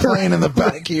movies are playing in the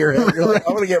back of your head. You're like,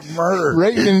 I'm going to get murdered.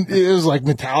 Right, and it was like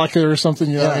Metallica or something,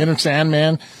 Inner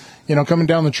Sandman. Coming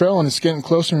down the trail, and it's getting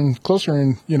closer and closer,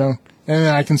 and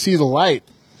then I can see the light,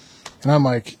 and I'm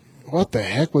like, what the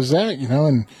heck was that,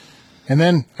 and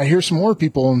then I hear some more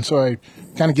people, and so I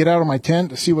kind of get out of my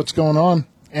tent to see what's going on,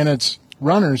 and it's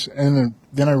runners, and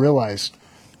then I realized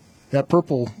that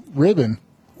purple ribbon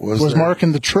was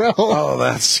marking the trail. Oh,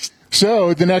 that's...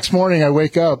 So the next morning I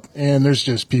wake up, and there's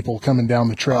just people coming down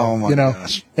the trail, oh my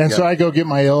gosh. And so I go get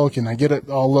my elk, and I get it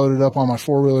all loaded up on my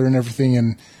four-wheeler and everything,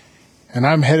 and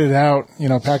I'm headed out,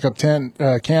 pack up camp,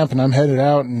 and I'm headed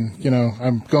out, and,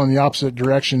 I'm going the opposite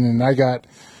direction, and I got,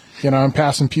 I'm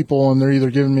passing people, and they're either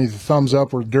giving me the thumbs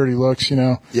up or dirty looks,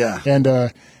 Yeah. And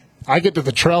I get to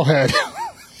the trailhead,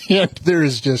 and there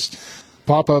is just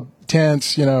pop-up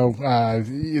tents,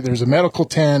 there's a medical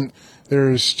tent,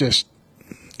 there's just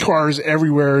cars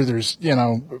everywhere, there's,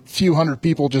 a few hundred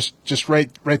people just right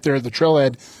there at the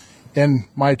trailhead, and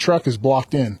my truck is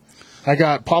blocked in. I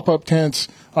got pop-up tents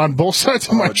on both sides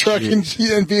of my truck and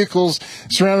vehicles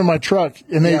surrounding my truck,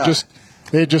 and they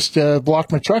just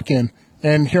blocked my truck in,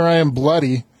 and here I am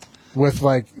bloody with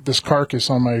like this carcass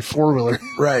on my four-wheeler.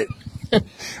 Right.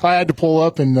 I had to pull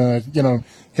up and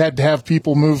had to have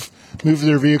people move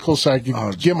their vehicles so I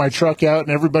could get my truck out, and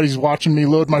everybody's watching me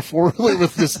load my four-wheeler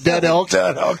with this dead elk.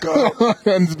 Dead elk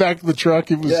on the back of the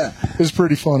truck. It was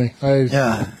pretty funny.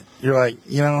 you're like,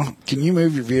 can you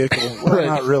move your vehicle? Well, Right.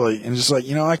 not really. And just like,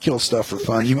 I kill stuff for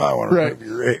fun. You might want to Right. move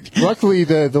your rig. Luckily,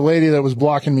 the lady that was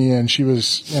blocking me in, she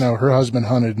was, her husband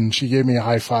hunted, and she gave me a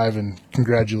high five and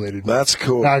congratulated me. That's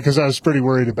cool. Because I was pretty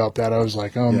worried about that. I was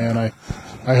like, oh man,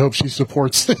 I hope she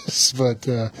supports this. But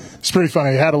it's pretty funny.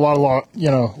 I had a lot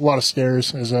of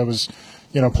stares as I was,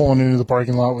 pulling into the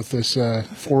parking lot with this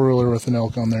 4-wheeler with an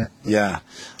elk on there. Yeah.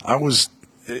 I was,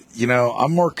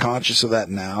 I'm more conscious of that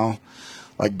now.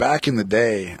 Like back in the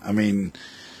day, I mean,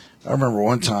 I remember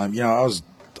one time, I was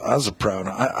a proud.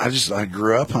 I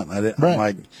grew up hunting. I didn't. Right. I'm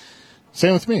like,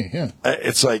 Same with me. Yeah.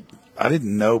 it's like I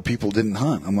didn't know people didn't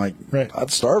hunt. I'm like, Right.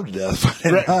 I'd starve to death if I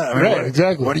didn't Right. hunt. I mean, Right,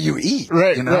 exactly. What do you eat?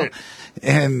 Right. You know? Right.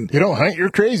 And You don't hunt, you're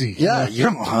crazy. yeah, you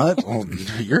don't hunt. Well,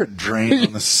 you're a drain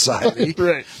on the society.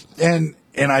 Right.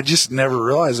 And I just never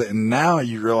realized it. And now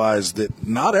you realize that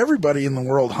not everybody in the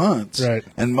world hunts. Right.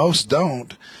 And most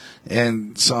don't.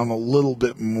 And so I'm a little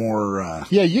bit more.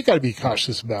 Yeah, you got to be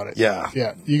cautious about it. Yeah.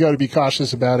 Yeah, you got to be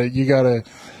cautious about it. You got to,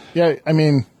 I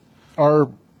mean,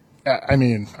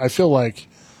 I feel like,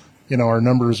 our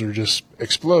numbers are just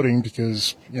exploding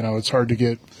because, it's hard to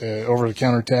get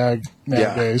over-the-counter tag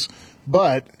nowadays.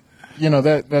 But,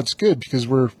 that's good because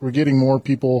we're getting more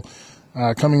people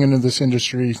coming into this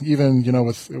industry, even,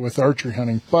 with archery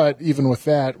hunting. But even with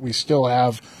that, we still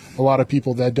have a lot of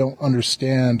people that don't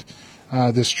understand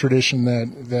this tradition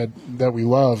that we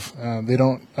love. They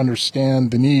don't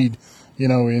understand the need,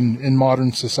 in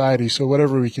modern society. So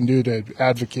whatever we can do to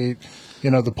advocate,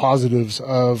 the positives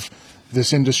of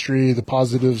this industry, the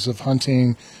positives of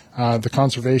hunting, the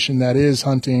conservation that is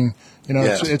hunting,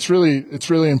 Yes. it's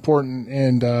really important.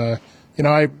 And,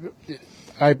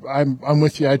 I'm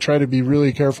with you. I try to be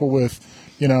really careful with,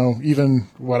 even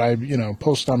what I,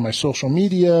 post on my social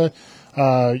media.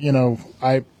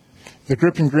 The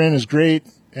grip and grin is great,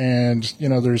 and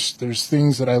there's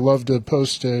things that I love to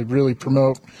post to really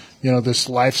promote this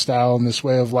lifestyle and this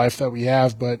way of life that we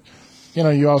have. But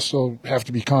you also have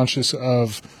to be conscious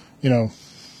of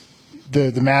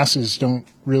the masses don't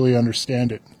really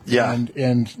understand it. Yeah.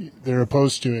 And they're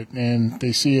opposed to it, and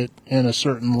they see it in a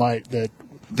certain light that.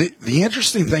 The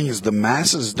interesting thing is the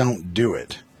masses don't do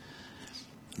it,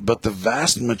 but the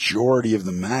vast majority of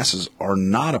the masses are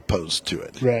not opposed to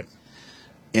it. Right.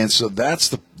 And so that's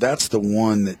the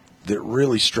one that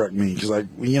really struck me because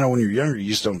when you're younger you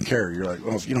just don't care. You're like,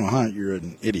 well, if you don't hunt, you're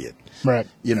an idiot. Right.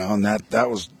 And that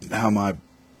was how my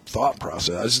thought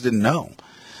process. I just didn't know.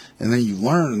 And then you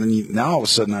learn, and then now all of a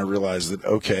sudden I realized that,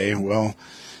 okay, well,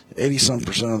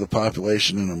 80-some% of the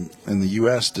population in the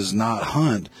U.S. does not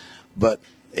hunt, but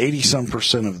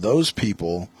 80-some% of those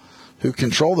people who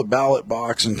control the ballot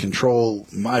box and control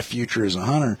my future as a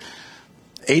hunter,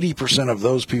 80% of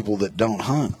those people that don't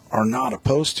hunt are not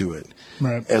opposed to it.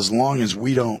 Right. As long as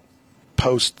we don't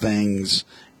post things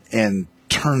and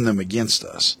turn them against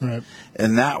us. Right.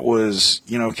 And that was,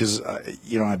 because,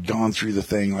 I'd gone through the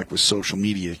thing like with social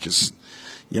media because,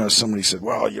 somebody said,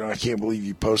 well, I can't believe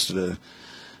you posted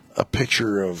a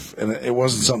picture of, and it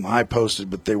wasn't something I posted,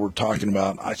 but they were talking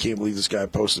about, I can't believe this guy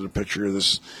posted a picture of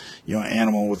this,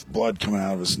 animal with blood coming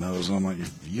out of his nose. And I'm like,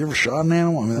 you ever shot an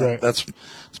animal? I mean, Right. that's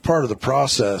part of the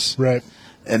process. Right.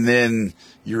 And then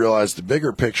you realize the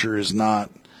bigger picture is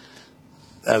not,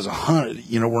 as a hunter,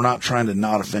 we're not trying to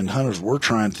not offend hunters. We're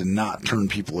trying to not turn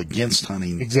people against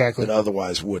hunting Exactly. that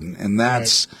otherwise wouldn't. And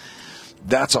that's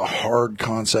a hard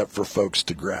concept for folks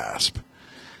to grasp.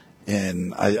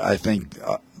 And I think,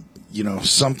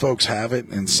 some folks have it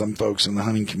and some folks in the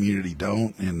hunting community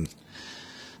don't. And,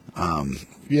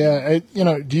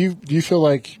 do you feel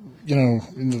like,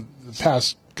 in the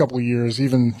past couple of years,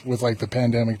 even with like the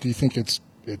pandemic, do you think it's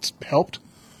helped?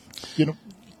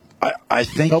 I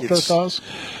think Helped our cause?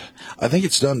 I think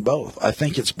it's done both. I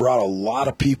think it's brought a lot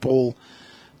of people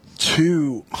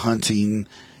to hunting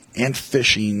and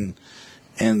fishing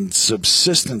and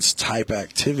subsistence type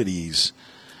activities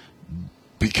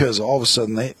because all of a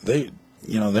sudden they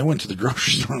went to the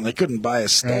grocery store and they couldn't buy a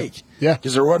steak. Right. Yeah.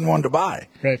 Because there wasn't one to buy.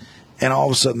 Right. And all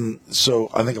of a sudden, so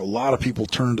I think a lot of people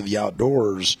turned to the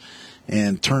outdoors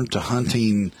and turned to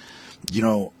hunting,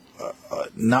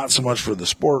 not so much for the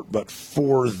sport, but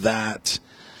for that,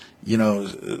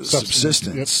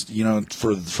 subsistence, Yep.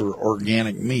 For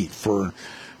organic meat, for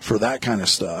that kind of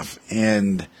stuff.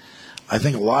 And I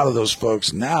think a lot of those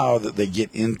folks now that they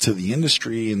get into the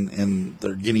industry and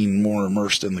they're getting more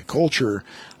immersed in the culture,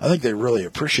 I think they really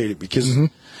appreciate it because,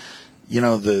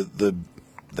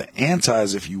 the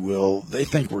antis, if you will, they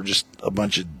think we're just a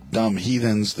bunch of dumb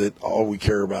heathens that all we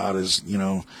care about is,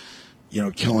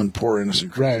 killing poor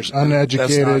innocent Right. creatures. Uneducated,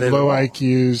 That's not it low at all.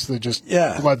 IQs, that just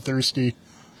Yeah. bloodthirsty.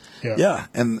 Yeah,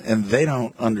 and they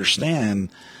don't understand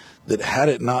that had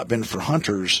it not been for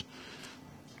hunters,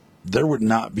 there would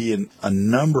not be a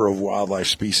number of wildlife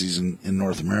species in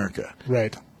North America.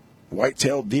 Right.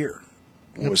 White-tailed deer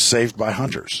was saved by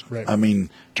hunters. Right. I mean,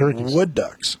 Turkeys. wood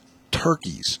ducks,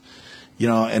 turkeys.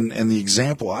 And the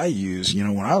example I use,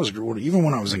 when I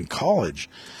was in college,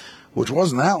 which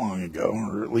wasn't that long ago,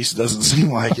 or at least it doesn't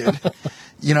seem like it.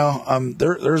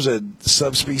 There's a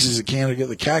subspecies of Canada goose,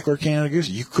 the cackler Canada goose,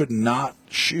 you could not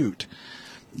shoot.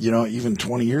 Even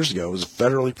 20 years ago, it was a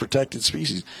federally protected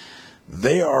species.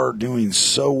 They are doing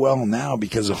so well now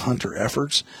because of hunter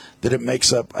efforts that it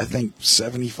makes up, I think,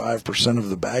 75% of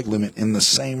the bag limit in the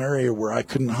same area where I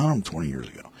couldn't hunt them 20 years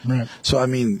ago. Right. So, I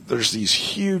mean, there's these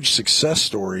huge success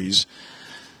stories,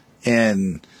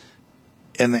 and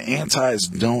the antis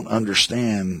don't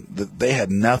understand that they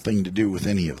had nothing to do with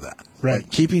any of that. Right.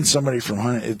 Like, keeping somebody from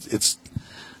hunting,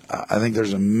 I think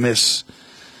there's a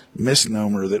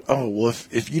misnomer that,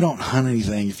 if you don't hunt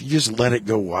anything, if you just let it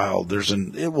go wild,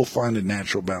 it will find a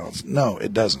natural balance. No,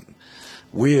 it doesn't.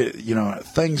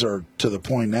 Things are to the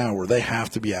point now where they have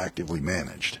to be actively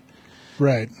managed.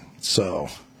 Right. So,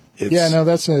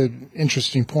 that's an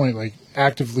interesting point. Like,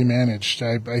 actively managed.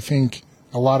 I think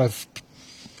a lot of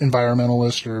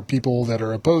environmentalists or people that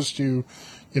are opposed to,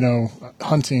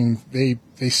 hunting, they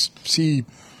see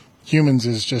humans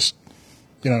as just,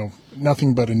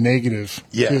 nothing but a negative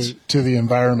to the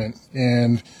environment.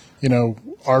 And,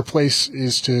 our place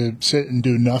is to sit and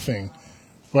do nothing.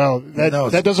 Well,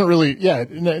 that doesn't really,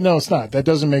 no, it's not. That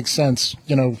doesn't make sense,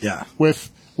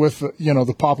 with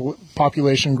the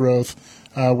population growth,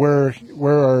 where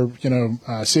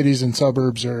our, cities and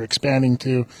suburbs are expanding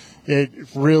to. It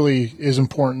really is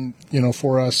important,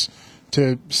 for us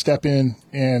to step in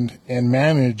and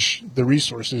manage the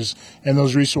resources, and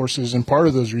those resources, and part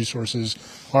of those resources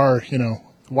are,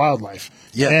 wildlife.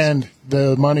 Yes. And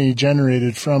the money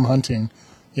generated from hunting,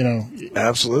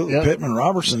 Absolutely. Yep. Pittman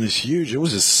Robertson is huge. It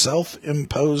was a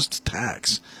self-imposed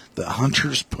tax that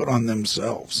hunters put on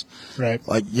themselves. Right.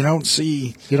 Like, you don't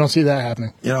see that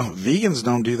happening. Vegans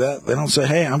don't do that. They don't say,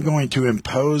 hey, I'm going to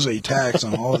impose a tax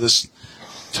on all of this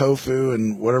tofu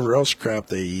and whatever else crap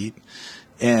they eat,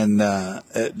 and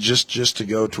just to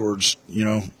go towards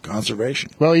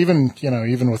conservation. Well, even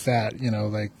with that,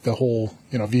 like the whole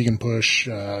vegan push,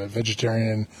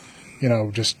 vegetarian,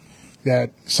 just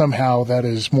that somehow that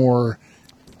is more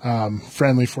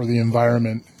friendly for the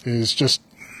environment is just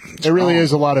really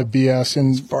is a lot of BS,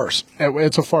 and it's a farce.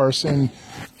 It's a farce, and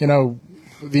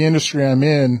the industry I'm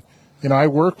in, I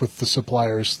work with the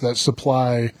suppliers that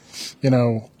supply,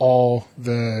 all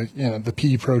the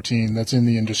pea protein that's in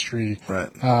the industry, right?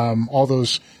 All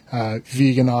those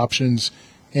vegan options,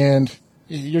 and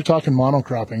you're talking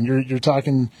monocropping. You're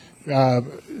talking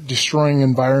destroying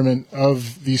environment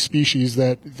of these species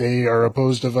that they are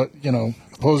opposed to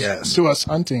us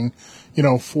hunting,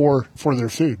 for their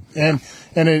food. And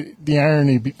the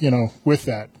irony, with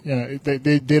that,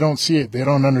 they don't see it. They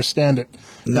don't understand it.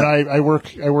 No. And I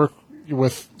work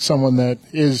with someone that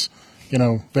is,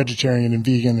 vegetarian and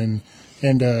vegan,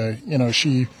 and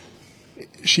she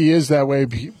is that way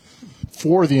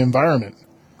for the environment.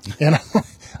 And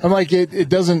I'm like, it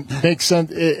doesn't make sense.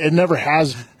 It never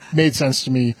has made sense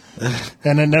to me,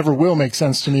 and it never will make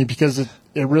sense to me, because it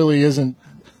really isn't.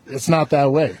 It's not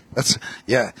that way.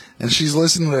 And she's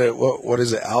listening to what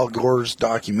is it, Al Gore's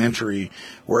documentary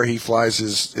where he flies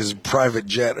his private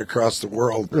jet across the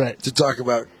world, right, to talk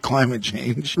about climate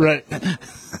change. Right.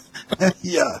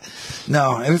 Yeah.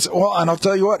 No, and and I'll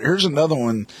tell you what, here's another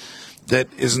one that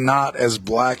is not as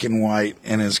black and white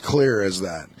and as clear as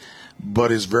that,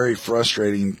 but is very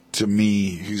frustrating to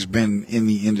me, who's been in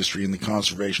the industry, in the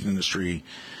conservation industry,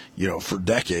 for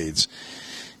decades.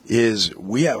 Is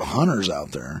we have hunters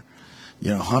out there,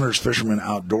 hunters, fishermen,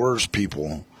 outdoors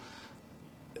people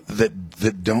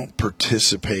that don't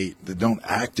participate, that don't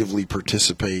actively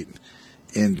participate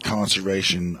in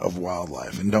conservation of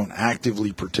wildlife, and don't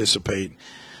actively participate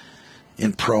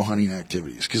in pro-hunting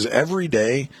activities. Because every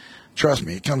day, trust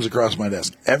me, it comes across my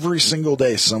desk, every single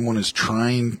day someone is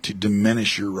trying to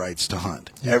diminish your rights to hunt.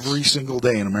 Yes. Every single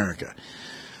day in America.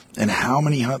 And how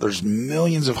many there's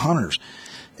millions of hunters,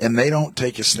 and they don't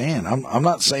take a stand. I'm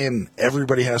not saying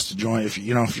everybody has to join. If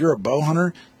you're a bow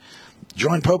hunter,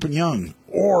 join Pope and Young,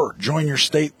 or join your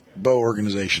state bow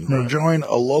organization, right, or join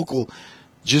a local.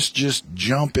 Just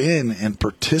jump in and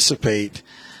participate.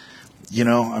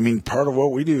 Part of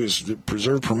what we do is to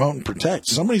preserve, promote, and protect.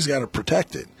 Somebody's got to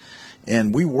protect it,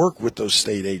 and we work with those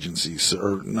state agencies,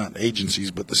 or not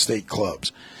agencies, but the state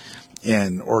clubs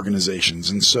and organizations.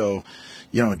 And so,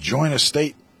 join a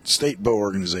state bow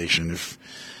organization.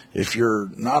 If you're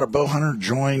not a bow hunter,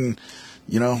 join,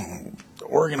 the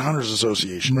Oregon Hunters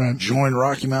Association. Right. Join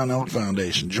Rocky Mountain Elk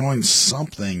Foundation. Join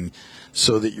something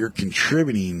so that you're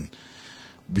contributing,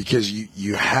 because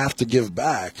you have to give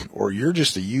back or you're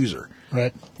just a user.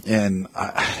 Right. And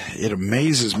it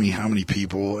amazes me how many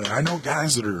people, and I know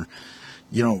guys that are,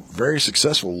 very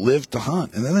successful, live to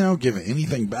hunt, and then they don't give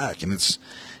anything back, and it's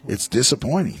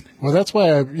disappointing. Well, that's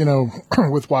why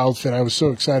with WildFit, I was so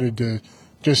excited to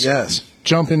just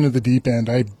jump into the deep end.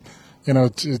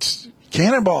 It's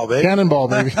cannonball, baby. Cannonball,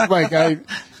 baby.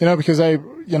 Because I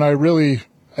really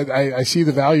see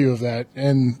the value of that,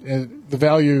 and the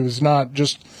value is not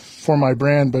just for my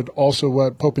brand, but also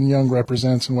what Pope and Young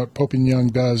represents and what Pope and Young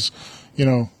does,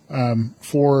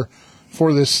 for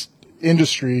this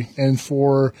industry and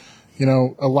for,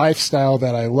 a lifestyle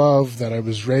that I love, that I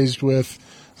was raised with.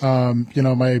 I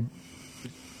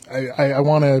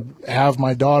want to have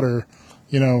my daughter,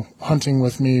 hunting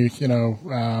with me,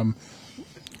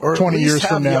 or 20 years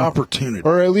from now, opportunity,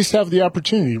 or at least have the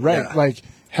opportunity, right? Yeah. Like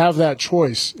have that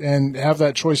choice and have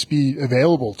that choice be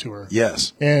available to her.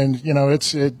 Yes. And,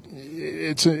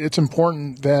 it's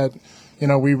important that,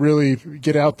 we really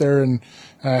get out there and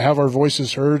have our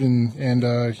voices heard. And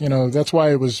that's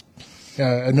why it was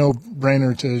a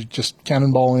no-brainer to just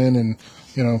cannonball in and,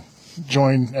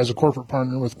 join as a corporate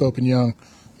partner with Pope and Young.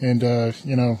 And,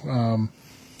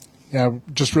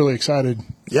 just really excited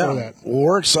for that. Well,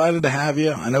 we're excited to have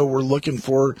you. I know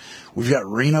we've got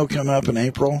Reno coming up in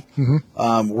April.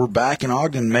 Mm-hmm. We're back in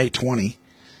Ogden May 20.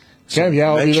 So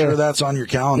I'll make be sure there. that's on your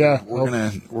calendar. Yeah,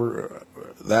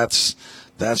 That's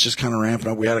just kind of ramping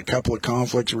up. We had a couple of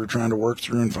conflicts we were trying to work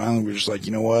through, and finally we were just like,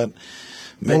 you know what?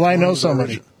 Well, I know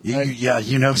somebody.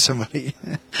 You know somebody.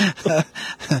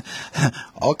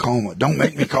 I'll call him. Don't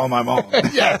make me call my mom.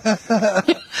 Yeah.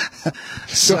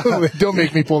 Don't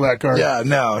make me pull that card. Yeah,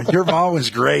 no. Your mom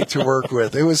was great to work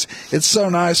with. It's so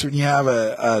nice when you have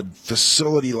a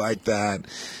facility like that.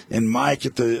 And Mike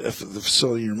at the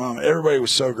facility, your mom, everybody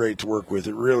was so great to work with.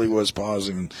 It really was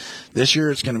positive. And this year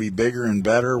it's going to be bigger and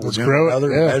better. We're doing another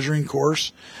measuring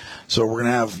course. So we're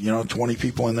going to have, 20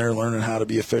 people in there learning how to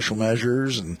be official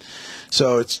measurers. And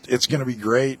so it's going to be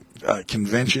great.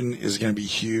 Convention is going to be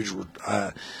huge.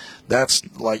 That's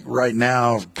like right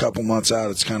now, a couple months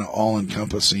out, it's kind of all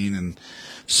encompassing and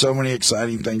so many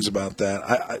exciting things about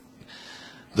that.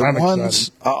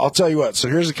 I'll tell you what. So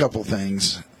here's a couple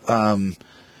things.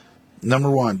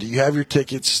 Number one, do you have your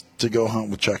tickets to go hunt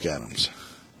with Chuck Adams?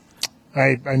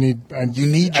 I need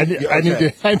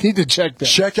to check that.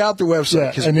 Check out the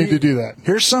website. Yeah, I need to do that.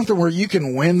 Here's something where you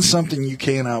can win something you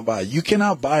can't outbuy. You can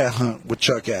outbuy a hunt with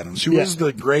Chuck Adams, who is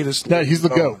the greatest. No, he's the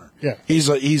GOAT. Hunter. Yeah, he's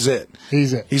it. He's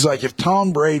it. He's like, if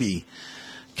Tom Brady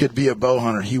could be a bow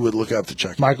hunter, he would look up to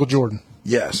Chuck. Michael Jordan.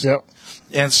 Yes. Yep.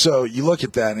 And so you look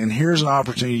at that, and here's an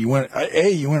opportunity. You win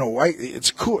a white.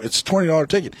 It's cool. It's $20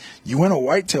 ticket. You win a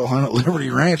whitetail hunt at Liberty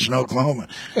Ranch in Oklahoma.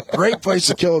 Great place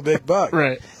to kill a big buck.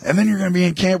 Right. And then you're going to be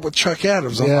in camp with Chuck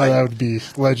Adams. That would be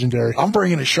legendary. I'm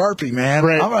bringing a Sharpie, man.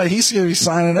 Right. He's going to be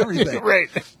signing everything. Right.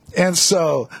 And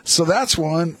so that's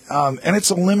one. And it's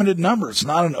a limited number. It's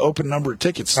not an open number of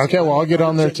tickets. Okay. Well, I'll get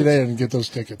on there today and get those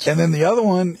tickets. And then the other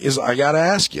one is, I got to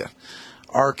ask you.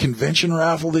 Our convention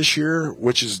raffle this year,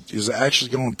 which is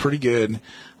actually going pretty good,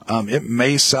 it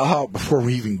may sell out before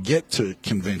we even get to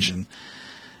convention.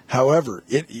 However,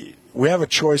 we have a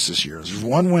choice this year. There's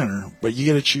one winner, but you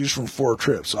get to choose from 4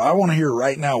 trips. So I want to hear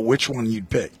right now which one you'd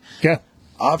pick. Yeah.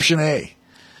 Option A,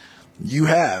 you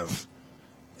have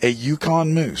a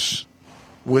Yukon moose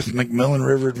with McMillan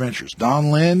River Adventures.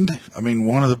 Don Lind,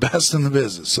 one of the best in the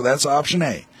business. So that's option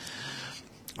A.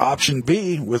 Option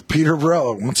B with Peter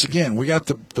Borella. Once again, we got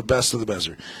the best of the best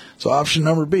here. So option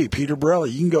number B, Peter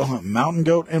Borella, you can go hunt mountain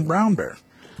goat and brown bear.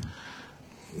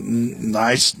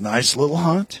 Nice little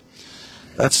hunt.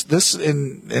 That's this,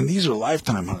 and these are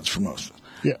lifetime hunts for most of us.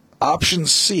 Yeah. Option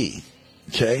C,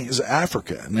 is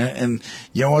Africa. And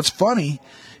what's funny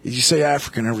is you say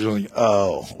Africa and everybody's like,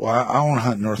 oh, well, I want to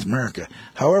hunt North America.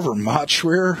 However,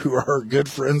 Motschwer, who are our good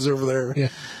friends over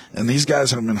there, and these guys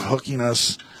have been hooking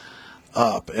us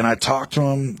up, and I talked to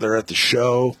them. They're at the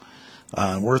show.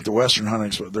 We're at the Western Hunting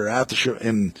Expo. They're at the show,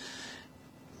 and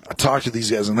I talked to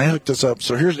these guys, and they hooked us up.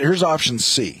 So here's option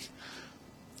C: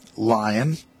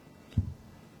 lion,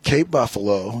 Cape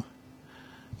buffalo,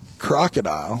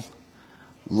 crocodile,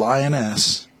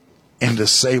 lioness, and a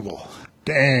sable.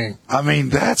 Dang!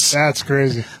 That's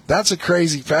crazy. That's a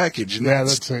crazy package. And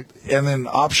that's it. And then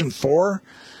option 4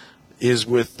 is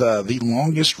with the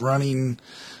longest running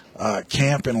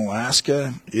camp in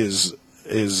Alaska is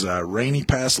Rainy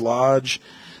Pass Lodge.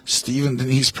 Steve and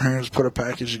Denise parents put a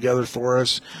package together for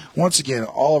us. Once again,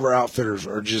 all of our outfitters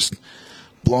are just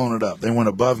blowing it up. They went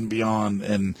above and beyond.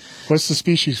 And what's the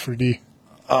species for D?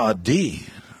 D.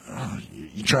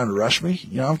 You trying to rush me?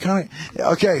 I'm kind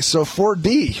of okay. So for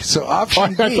D, so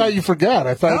option D. I thought you forgot.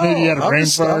 I thought maybe you had a brain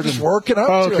fart. I'm just working up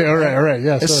to it. Okay, all right.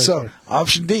 Yeah. So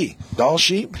option D: doll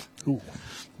sheep,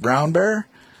 brown bear,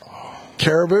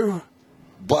 caribou,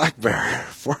 black bear.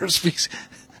 4 species.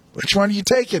 Which one are you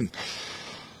taking?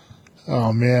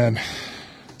 Oh man.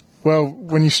 Well,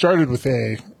 when you started with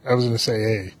A, I was going to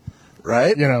say A.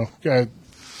 Right.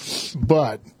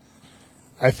 But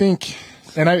I think.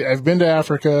 And I've been to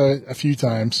Africa a few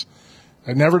times.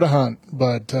 I've never to hunt,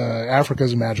 but Africa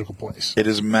is a magical place. It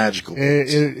is a magical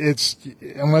place. It's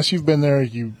unless you've been there,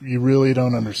 you really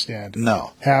don't understand.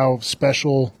 No. How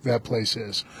special that place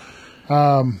is.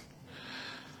 I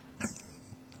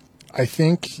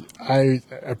think I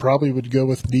probably would go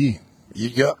with D. You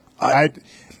go.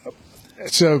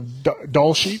 So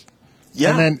doll sheep. Yeah.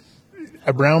 And then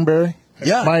a brown bear.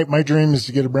 Yeah. My dream is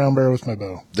to get a brown bear with my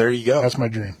bow. There you go. That's my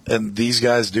dream. And these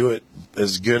guys do it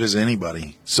as good as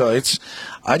anybody. So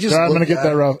I'm going to get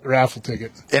that raffle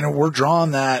ticket. And we're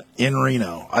drawing that in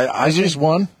Reno. Is just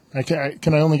one?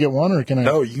 Can I only get one, or can I?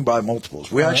 No, you can buy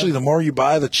multiples. The more you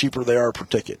buy, the cheaper they are per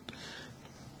ticket.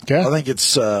 Okay. I think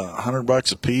it's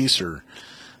 $100 a piece, or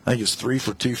I think it's 3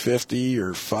 for $250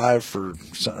 or 5 for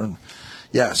something.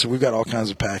 Yeah, so we've got all kinds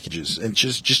of packages. And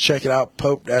just check it out,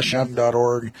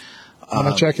 pope-young.org. I'm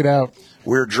going to check it out.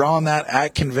 We're drawing that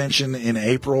at convention in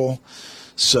April.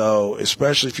 So,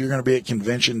 especially if you're going to be at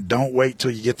convention, don't wait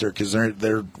till you get there, because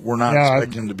we're not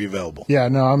expecting them to be available. Yeah,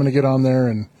 no, I'm going to get on there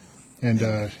and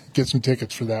get some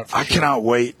tickets for that. I cannot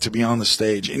wait to be on the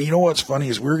stage. And you know what's funny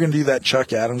is we were going to do that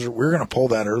Chuck Adams. We were going to pull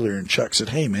that earlier, and Chuck said,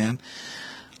 "Hey, man,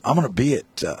 I'm going to be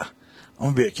at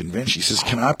convention." He says,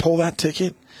 "Can I pull that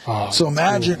ticket?" So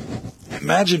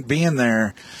imagine being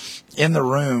there in the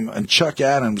room, and Chuck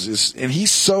Adams and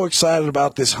he's so excited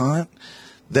about this hunt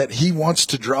that he wants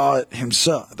to draw it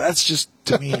himself. That's just,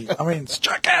 to me, it's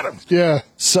Chuck Adams. Yeah.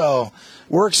 So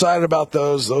we're excited about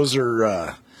those. Those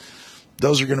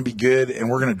are going to be good, and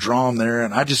we're going to draw them there.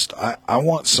 And I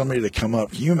want somebody to come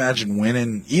up. Can you imagine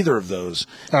winning either of those?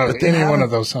 Any one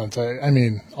of those hunts.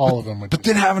 All of them would. But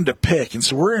then having to pick, and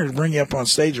so we're going to bring you up on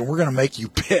stage, and we're going to make you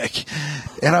pick.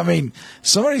 And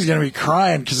somebody's going to be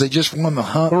crying because they just won the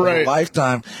hunt of a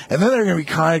lifetime, and then they're going to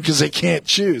be crying because they can't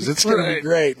choose. It's going to be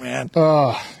great, man.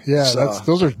 Yeah,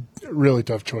 those are really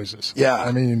tough choices.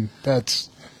 Yeah,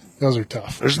 those are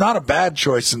tough. There's not a bad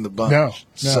choice in the bunch. No.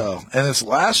 So, and it's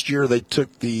last year they took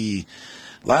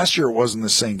last year it wasn't the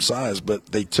same size,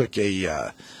 but they took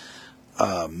a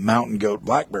mountain goat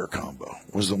black bear combo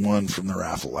was the one from the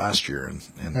raffle last year,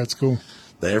 and that's cool.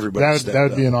 Everybody that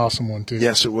would be an awesome one too.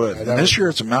 Yes, it would. And this year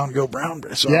it's a mountain goat brown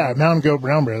bear. So mountain goat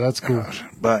brown bear. That's cool.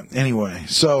 But anyway,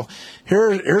 so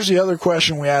here's the other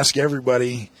question we ask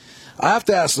everybody. I have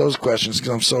to ask those questions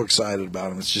because I'm so excited about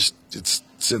them.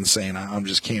 It's insane. I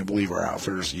just can't believe our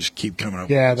outfitters just keep coming up.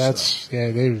 Yeah,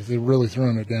 they're really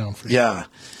throwing it down for Yeah.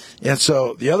 And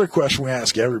so the other question we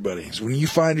ask everybody is, when you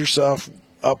find yourself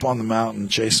up on the mountain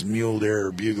chasing mule deer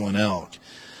or bugling elk,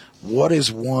 what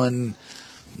is one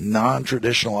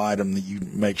non-traditional item that you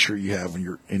make sure you have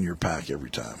in your pack every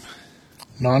time?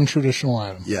 Non-traditional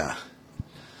item. Yeah.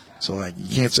 So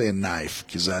you can't say a knife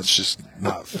because that's just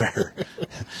not fair.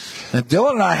 And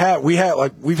Dylan and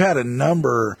we've had a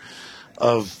number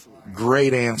of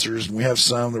great answers, and we have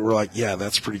some that were like, yeah,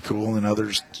 that's pretty cool, and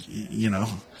others,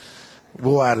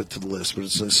 we'll add it to the list.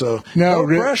 But no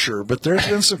pressure, but there's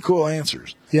been some cool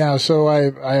answers. Yeah. So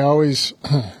I always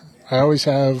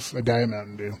have a Diet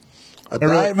Mountain Dew.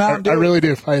 Mountain Dew? I really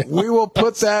do. We will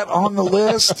put that on the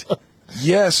list.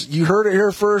 Yes, you heard it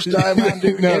here first, Diet Mountain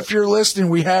Dew. No. If you're listening,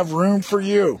 we have room for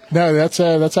you. No, that's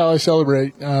how I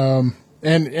celebrate. And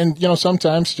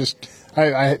sometimes just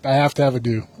I have to have a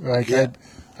Dew. I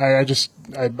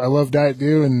love Diet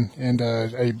Dew, and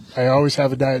I always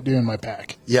have a Diet Dew in my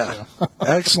pack. Yeah, so.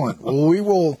 Excellent. Well, we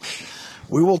will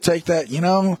take that.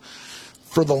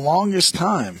 For the longest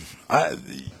time,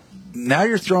 now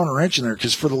you're throwing a wrench in there,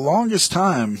 because for the longest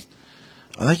time,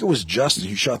 I think it was Justin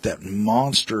who shot that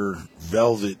monster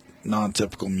velvet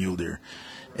non-typical mule deer,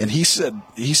 and he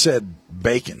said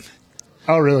bacon.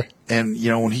 Oh, really? And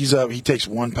when he's up, he takes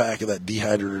one pack of that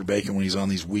dehydrated bacon when he's on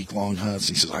these week-long hunts.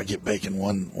 He says, "I get bacon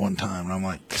one time," and I'm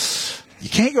like, "You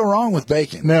can't go wrong with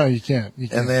bacon." No, you can't.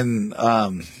 And then,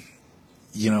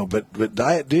 but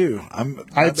Diet Dew,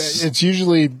 it's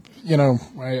usually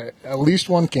at least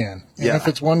one can. And if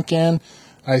it's one can,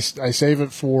 I save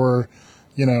it for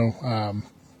an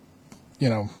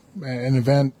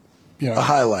event a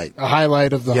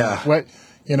highlight of the hunt. What,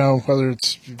 whether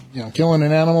it's killing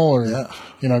an animal or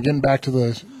getting back to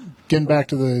the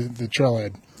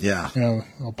trailhead. Yeah.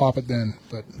 I'll pop it then.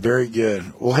 But very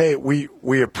good. Well, hey,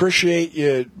 we appreciate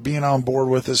you being on board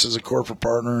with us as a corporate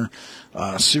partner.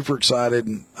 Super excited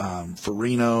for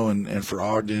Reno and for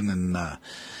Ogden, and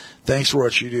thanks for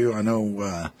what you do. I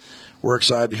know we're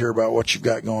excited to hear about what you've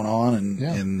got going on,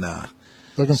 and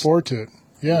looking forward to it.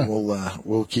 Yeah,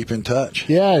 we'll keep in touch.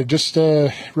 Yeah, just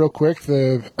real quick,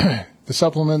 the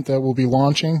supplement that we'll be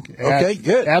launching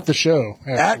at the show,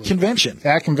 actually. At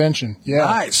convention. Yeah.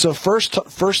 Nice. So first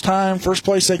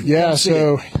place they can see.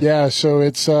 So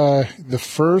it's the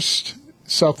first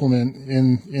supplement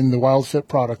in the Wild Fit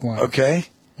product line. Okay.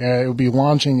 It will be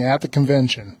launching at the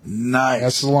convention. Nice.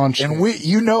 That's the launch. And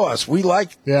us. We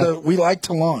like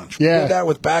to launch. We did that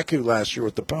with Baku last year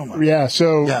with the Puma. Yeah.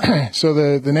 So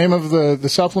the name of the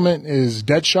supplement is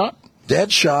Dead Shot.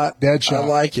 Dead Shot. I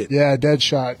like it. Yeah, Dead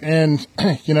Shot. And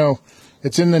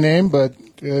it's in the name, but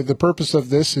the purpose of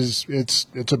this is it's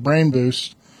a brain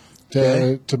boost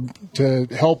to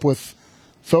help with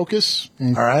focus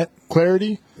and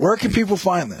clarity. Where can people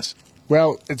find this?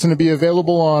 Well, it's going to be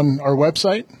available on our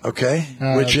website. Okay.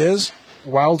 Which is?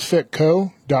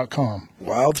 wildfitco.com.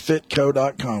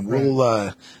 Wildfitco.com.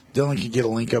 We'll Dylan can get a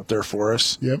link up there for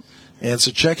us. Yep. And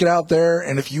so check it out there.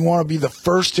 And if you want to be the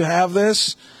first to have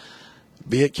this,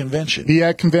 be at convention. Be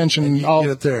at convention. And you can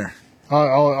get it there.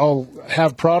 I'll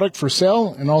have product for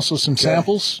sale and also some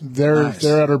samples. They're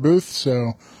at our booth.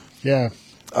 So, yeah.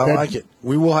 I like it.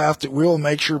 We will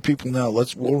make sure people know.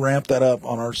 We'll ramp that up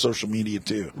on our social media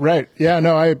too. Right. Yeah,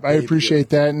 no, I appreciate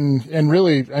that. And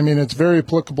really, I mean, it's very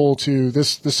applicable to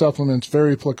this supplement's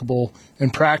very applicable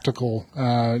and practical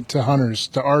to hunters,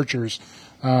 to archers.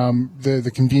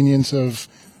 The convenience of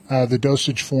the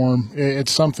dosage form.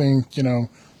 It's something,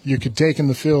 you could take in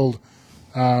the field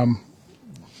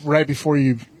right before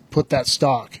you put that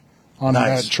stock on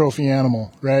that trophy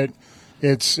animal, right?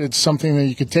 It's something that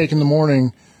you could take in the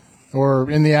morning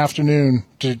or in the afternoon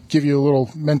to give you a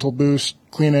little mental boost,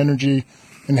 clean energy,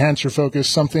 enhance your focus,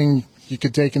 something you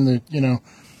could take in the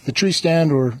tree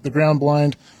stand or the ground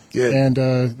blind. Good. And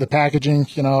the packaging,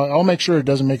 I'll make sure it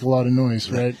doesn't make a lot of noise,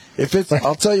 right?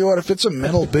 I'll tell you what, if it's a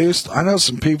mental boost, I know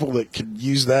some people that could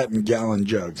use that in gallon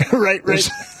jugs. Right.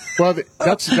 Well,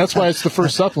 that's why it's the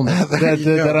first supplement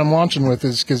that I'm launching with,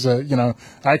 is because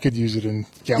I could use it in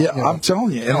gallon. Yeah, I'm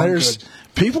telling you, and there's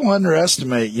people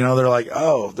underestimate. They're like,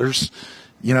 oh, there's.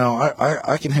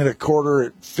 I can hit a quarter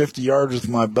at 50 yards with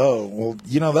my bow. Well,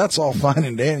 that's all fine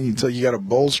and dandy until you got a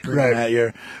bull screaming at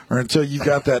you, or until you've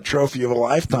got that trophy of a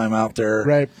lifetime out there.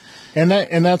 Right. And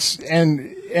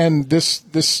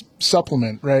this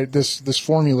supplement, right? This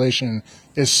formulation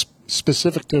is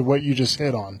specific to what you just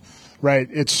hit on, right?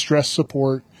 It's stress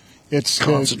support. It's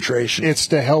concentration. It's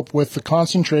to help with the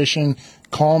concentration,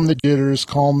 calm the jitters,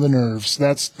 calm the nerves.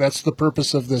 That's the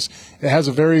purpose of this. It has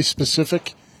a very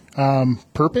specific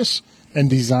purpose and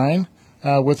design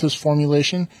with this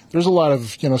formulation. There's a lot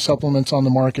of supplements on the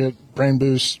market. Brain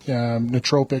Boost,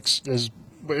 nootropics is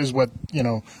what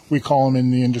we call them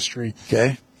in the industry.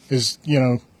 Okay.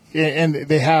 And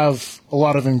they have a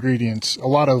lot of ingredients, a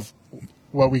lot of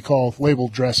what we call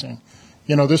labeled dressing.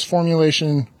 This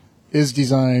formulation is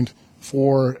designed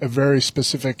for a very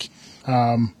specific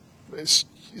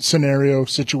scenario,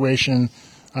 situation,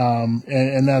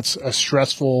 and that's a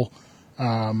stressful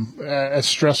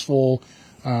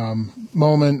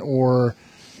moment, or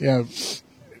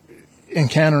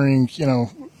encountering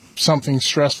something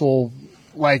stressful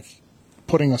like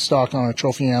putting a stock on a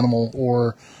trophy animal,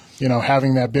 or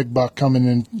having that big buck coming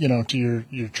in to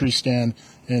your tree stand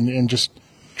and just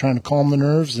trying to calm the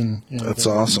nerves. And that's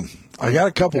awesome. I got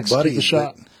a couple buddies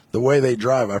that, the way they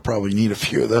drive, I probably need a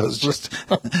few of those just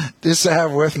to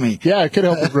have with me. Yeah, it could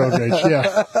help with road rage.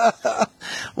 Yeah.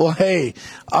 Well, hey,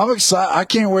 I'm excited. I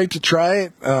can't wait to try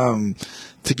it,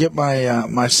 to get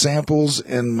my samples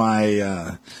and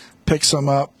my pick some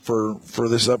up for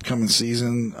this upcoming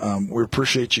season. We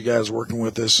appreciate you guys working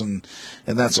with us, and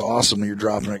that's awesome that you're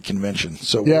dropping at convention.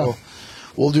 So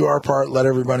we'll do our part, let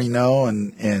everybody know,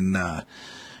 and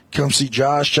come see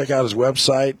Josh, check out his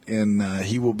website, and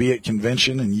he will be at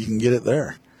convention, and you can get it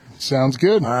there. Sounds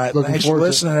good. All right. Thanks for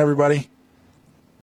listening, everybody.